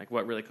 like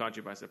what really caught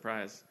you by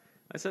surprise?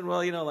 I said,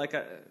 well,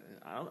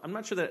 I'm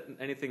not sure that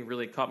anything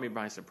really caught me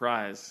by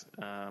surprise.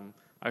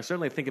 I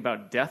certainly think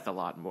about death a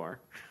lot more.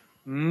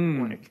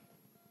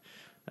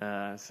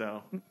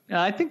 So.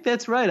 I think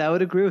that's right. I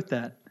would agree with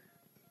that.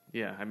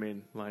 Yeah, I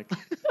mean,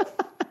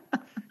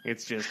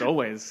 it's just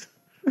always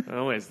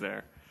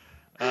there.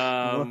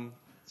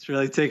 It's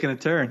really taking a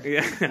turn.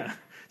 Yeah.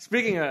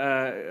 Speaking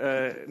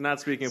of, not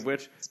speaking of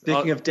which.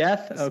 Speaking of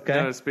death? Okay.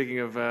 No,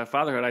 speaking of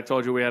fatherhood, I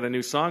told you we had a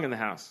new song in the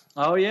house.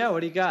 Oh, yeah? What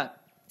do you got?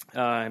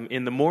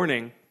 In the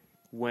morning,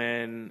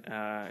 when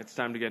it's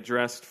time to get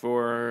dressed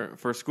for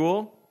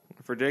school,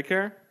 for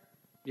daycare.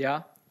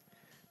 Yeah.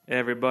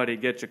 Everybody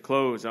get your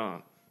clothes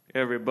on.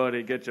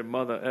 Everybody get your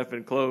mother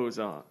effing clothes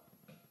on.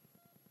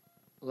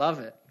 Love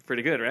it.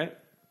 Pretty good, right?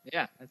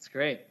 Yeah, that's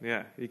great.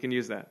 Yeah, you can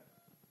use that.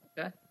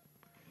 Okay.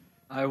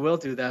 I will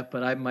do that,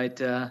 but I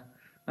might, I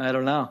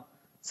don't know.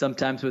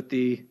 Sometimes with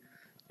the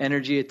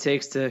energy it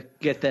takes to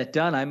get that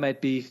done, I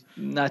might be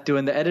not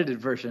doing the edited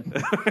version.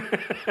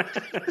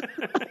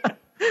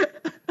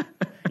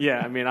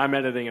 Yeah, I mean, I'm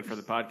editing it for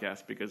the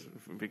podcast because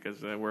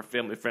we're a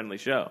family-friendly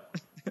show.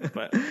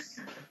 But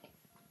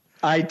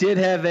I did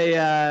have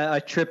a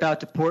trip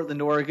out to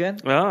Portland, Oregon.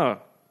 Oh.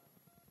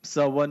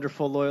 So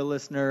wonderful, loyal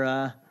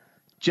listener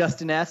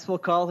Justin S. We'll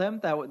call him.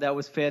 That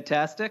was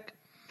fantastic.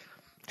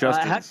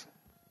 Justin.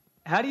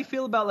 How do you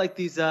feel about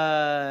these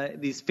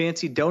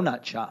fancy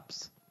donut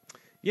shops?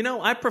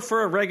 I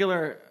prefer a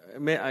regular.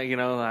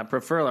 I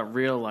prefer a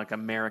real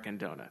American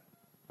donut,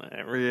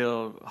 a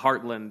real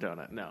Heartland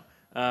donut. No.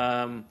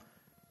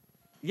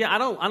 Yeah, I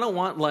don't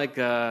want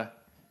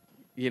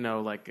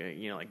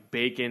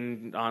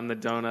bacon on the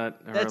donut.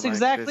 That's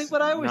exactly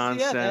what I was.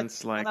 Nonsense. Yeah,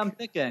 that's what I'm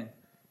thinking.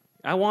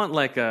 I want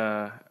like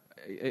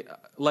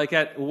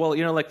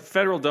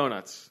Federal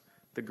Donuts,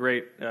 the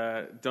great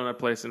donut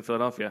place in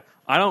Philadelphia.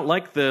 I don't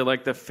like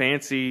the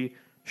fancy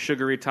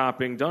sugary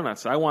topping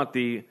donuts. I want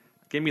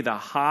give me the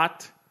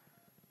hot,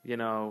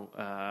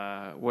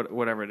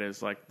 whatever it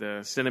is, like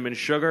the cinnamon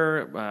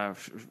sugar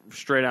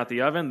straight out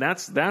the oven.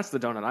 That's the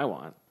donut I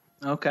want.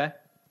 Okay.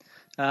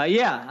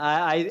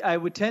 I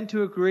would tend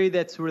to agree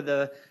that sort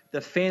of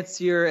the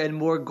fancier and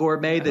more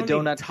gourmet the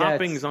donut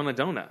toppings gets. On a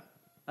donut.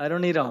 I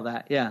don't need all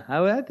that. Yeah,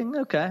 I think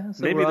okay.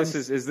 So maybe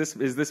is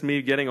this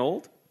me getting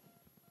old?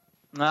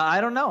 I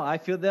don't know. I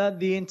feel that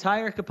the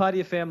entire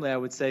Kapadia family, I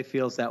would say,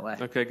 feels that way.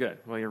 Okay, good.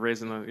 Well, you're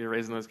raising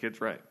those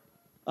kids right.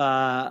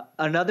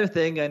 Another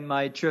thing on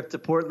my trip to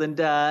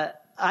Portland, I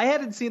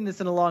hadn't seen this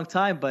in a long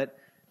time, but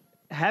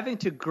having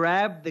to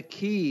grab the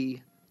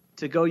key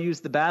to go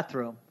use the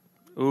bathroom.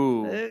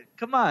 Ooh.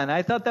 Come on.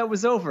 I thought that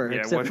was over,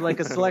 except for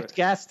a select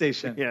gas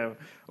station. Yeah.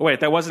 Wait,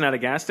 that wasn't at a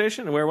gas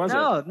station? Where was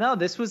it? No,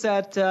 this was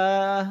at,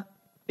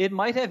 it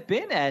might have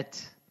been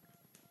at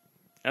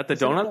the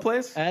donut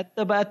place? At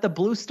the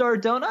Blue Star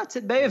Donuts?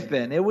 It may have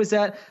been. It was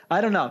at, I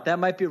don't know. That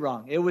might be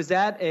wrong. It was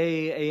at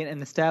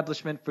an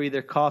establishment for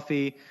either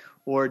coffee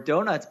or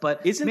donuts.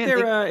 But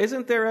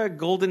isn't there a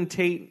Golden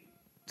Tate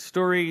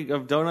story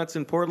of donuts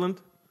in Portland?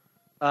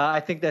 I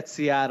think that's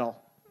Seattle.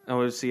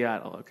 Oh, it was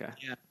Seattle. Okay.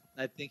 Yeah.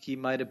 I think he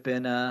might have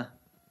been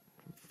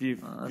few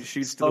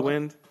shoots to the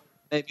wind.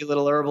 Maybe a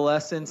little herbal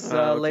essence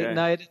late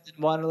night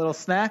and wanted a little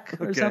snack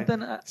or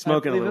something.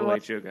 Smoking a little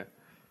white sugar.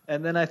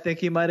 And then I think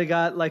he might have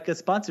got a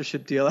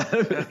sponsorship deal out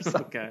of it or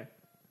something. Okay.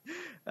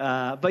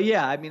 But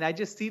yeah, I mean, I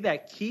just see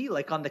that key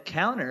on the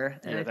counter,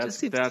 and it just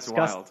seems that's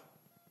disgusting. Wild.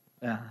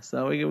 Yeah,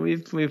 so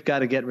we've got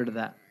to get rid of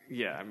that.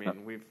 Yeah, I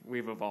mean,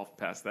 we've evolved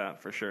past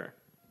that for sure.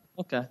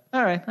 Okay,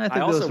 all right. I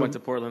also went to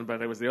Portland,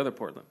 but it was the other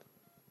Portland.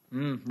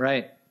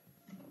 Right.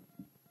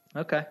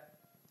 Okay.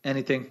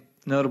 Anything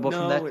notable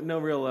from that? No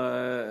real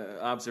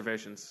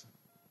observations.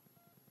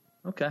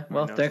 Okay.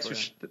 Well, thanks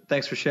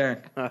for sharing.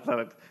 I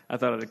thought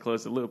I'd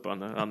close the loop on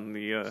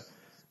the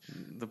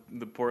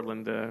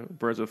Portland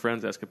Birds with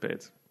Friends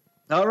escapades.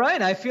 All right.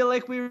 I feel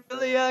like we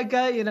really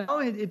got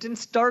it didn't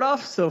start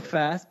off so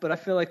fast, but I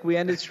feel like we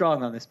ended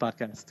strong on this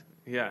podcast.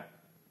 Yeah,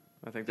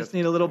 I think just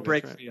need a little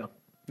break for you.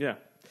 Yeah.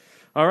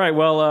 All right.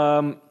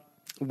 Well,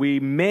 we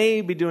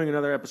may be doing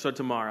another episode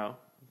tomorrow,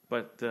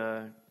 but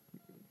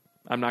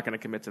I'm not going to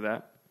commit to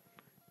that.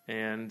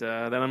 And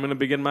then I'm going to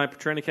begin my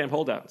training camp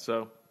holdout.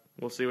 So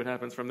we'll see what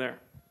happens from there.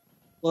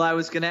 Well, I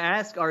was going to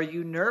ask, are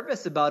you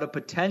nervous about a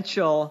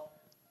potential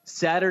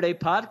Saturday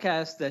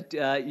podcast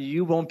that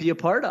you won't be a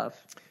part of.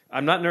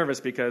 I'm not nervous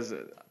because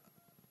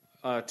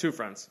two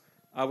fronts.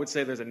 I would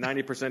say there's a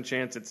 90%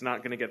 chance it's not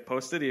going to get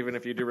posted, even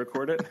if you do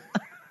record it.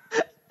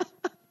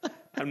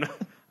 I'm not.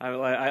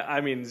 I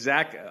mean,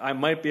 Zach. I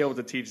might be able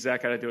to teach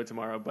Zach how to do it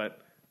tomorrow,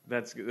 but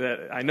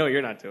that. I know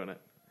you're not doing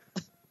it.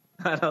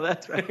 I know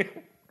that's right.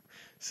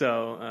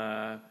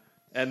 So,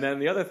 and then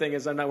the other thing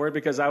is, I'm not worried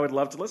because I would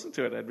love to listen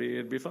to it.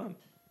 It'd be fun.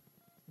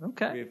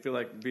 Okay. It feel a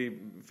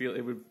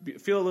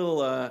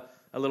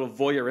little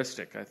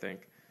voyeuristic. I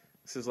think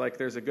this is like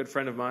there's a good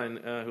friend of mine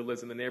who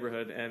lives in the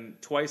neighborhood, and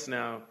twice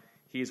now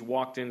he's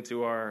walked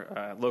into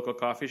our local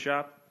coffee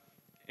shop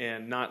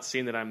and not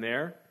seen that I'm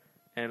there,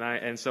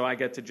 and so I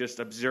get to just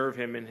observe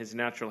him in his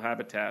natural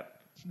habitat,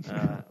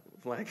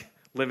 like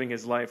living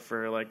his life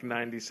for like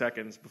 90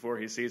 seconds before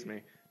he sees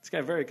me. It's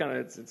kind of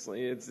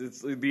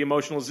it's the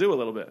emotional zoo a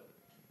little bit.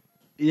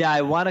 Yeah,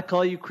 I want to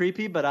call you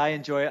creepy, but I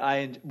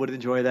would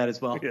enjoy that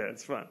as well. Yeah,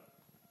 it's fun.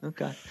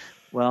 Okay.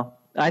 Well,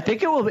 I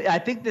think it will be. I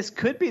think this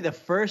could be the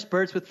first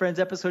Birds with Friends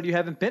episode you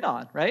haven't been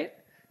on, right?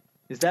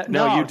 Is that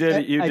no? You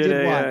did. You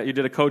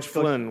did a Coach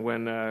Flynn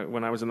when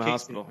I was in the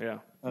hospital. Yeah.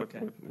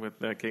 Okay. With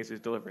Casey's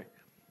delivery.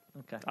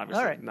 Okay.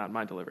 Obviously, all right. Not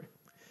my delivery.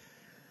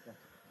 Okay.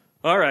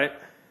 All right.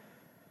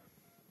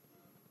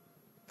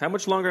 How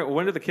much longer?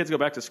 When do the kids go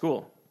back to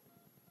school?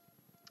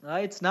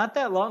 It's not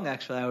that long,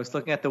 actually. I was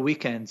looking at the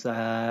weekends.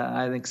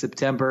 I think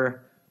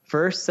September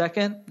 1st,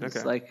 2nd.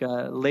 It's like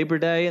Labor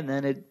Day, and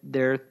then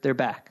they're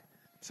back.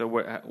 So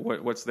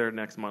what's their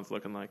next month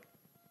looking like?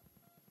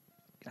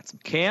 Got some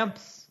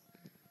camps.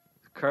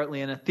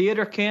 Currently in a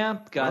theater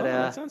camp. Got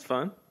that sounds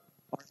fun.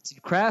 Arts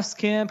and crafts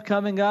camp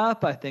coming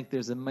up. I think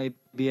there's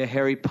maybe a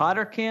Harry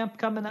Potter camp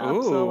coming up.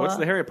 Ooh, so, what's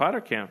the Harry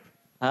Potter camp?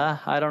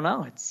 I don't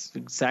know. It's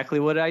exactly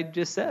what I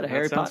just said.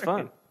 Harry Potter. Sounds fun.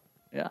 Camp.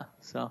 Yeah.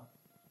 So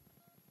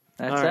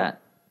that's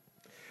that.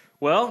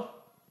 Well,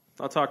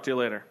 I'll talk to you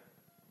later.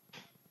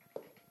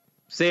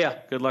 See ya.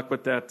 Good luck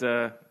with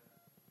that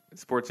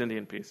Sports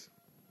Indian piece.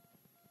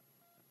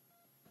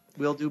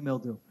 Will do,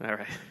 mildew. All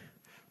right.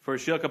 For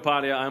Shil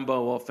Kapadia, I'm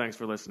Bo Wolf. Thanks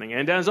for listening.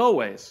 And as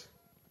always,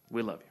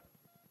 we love you.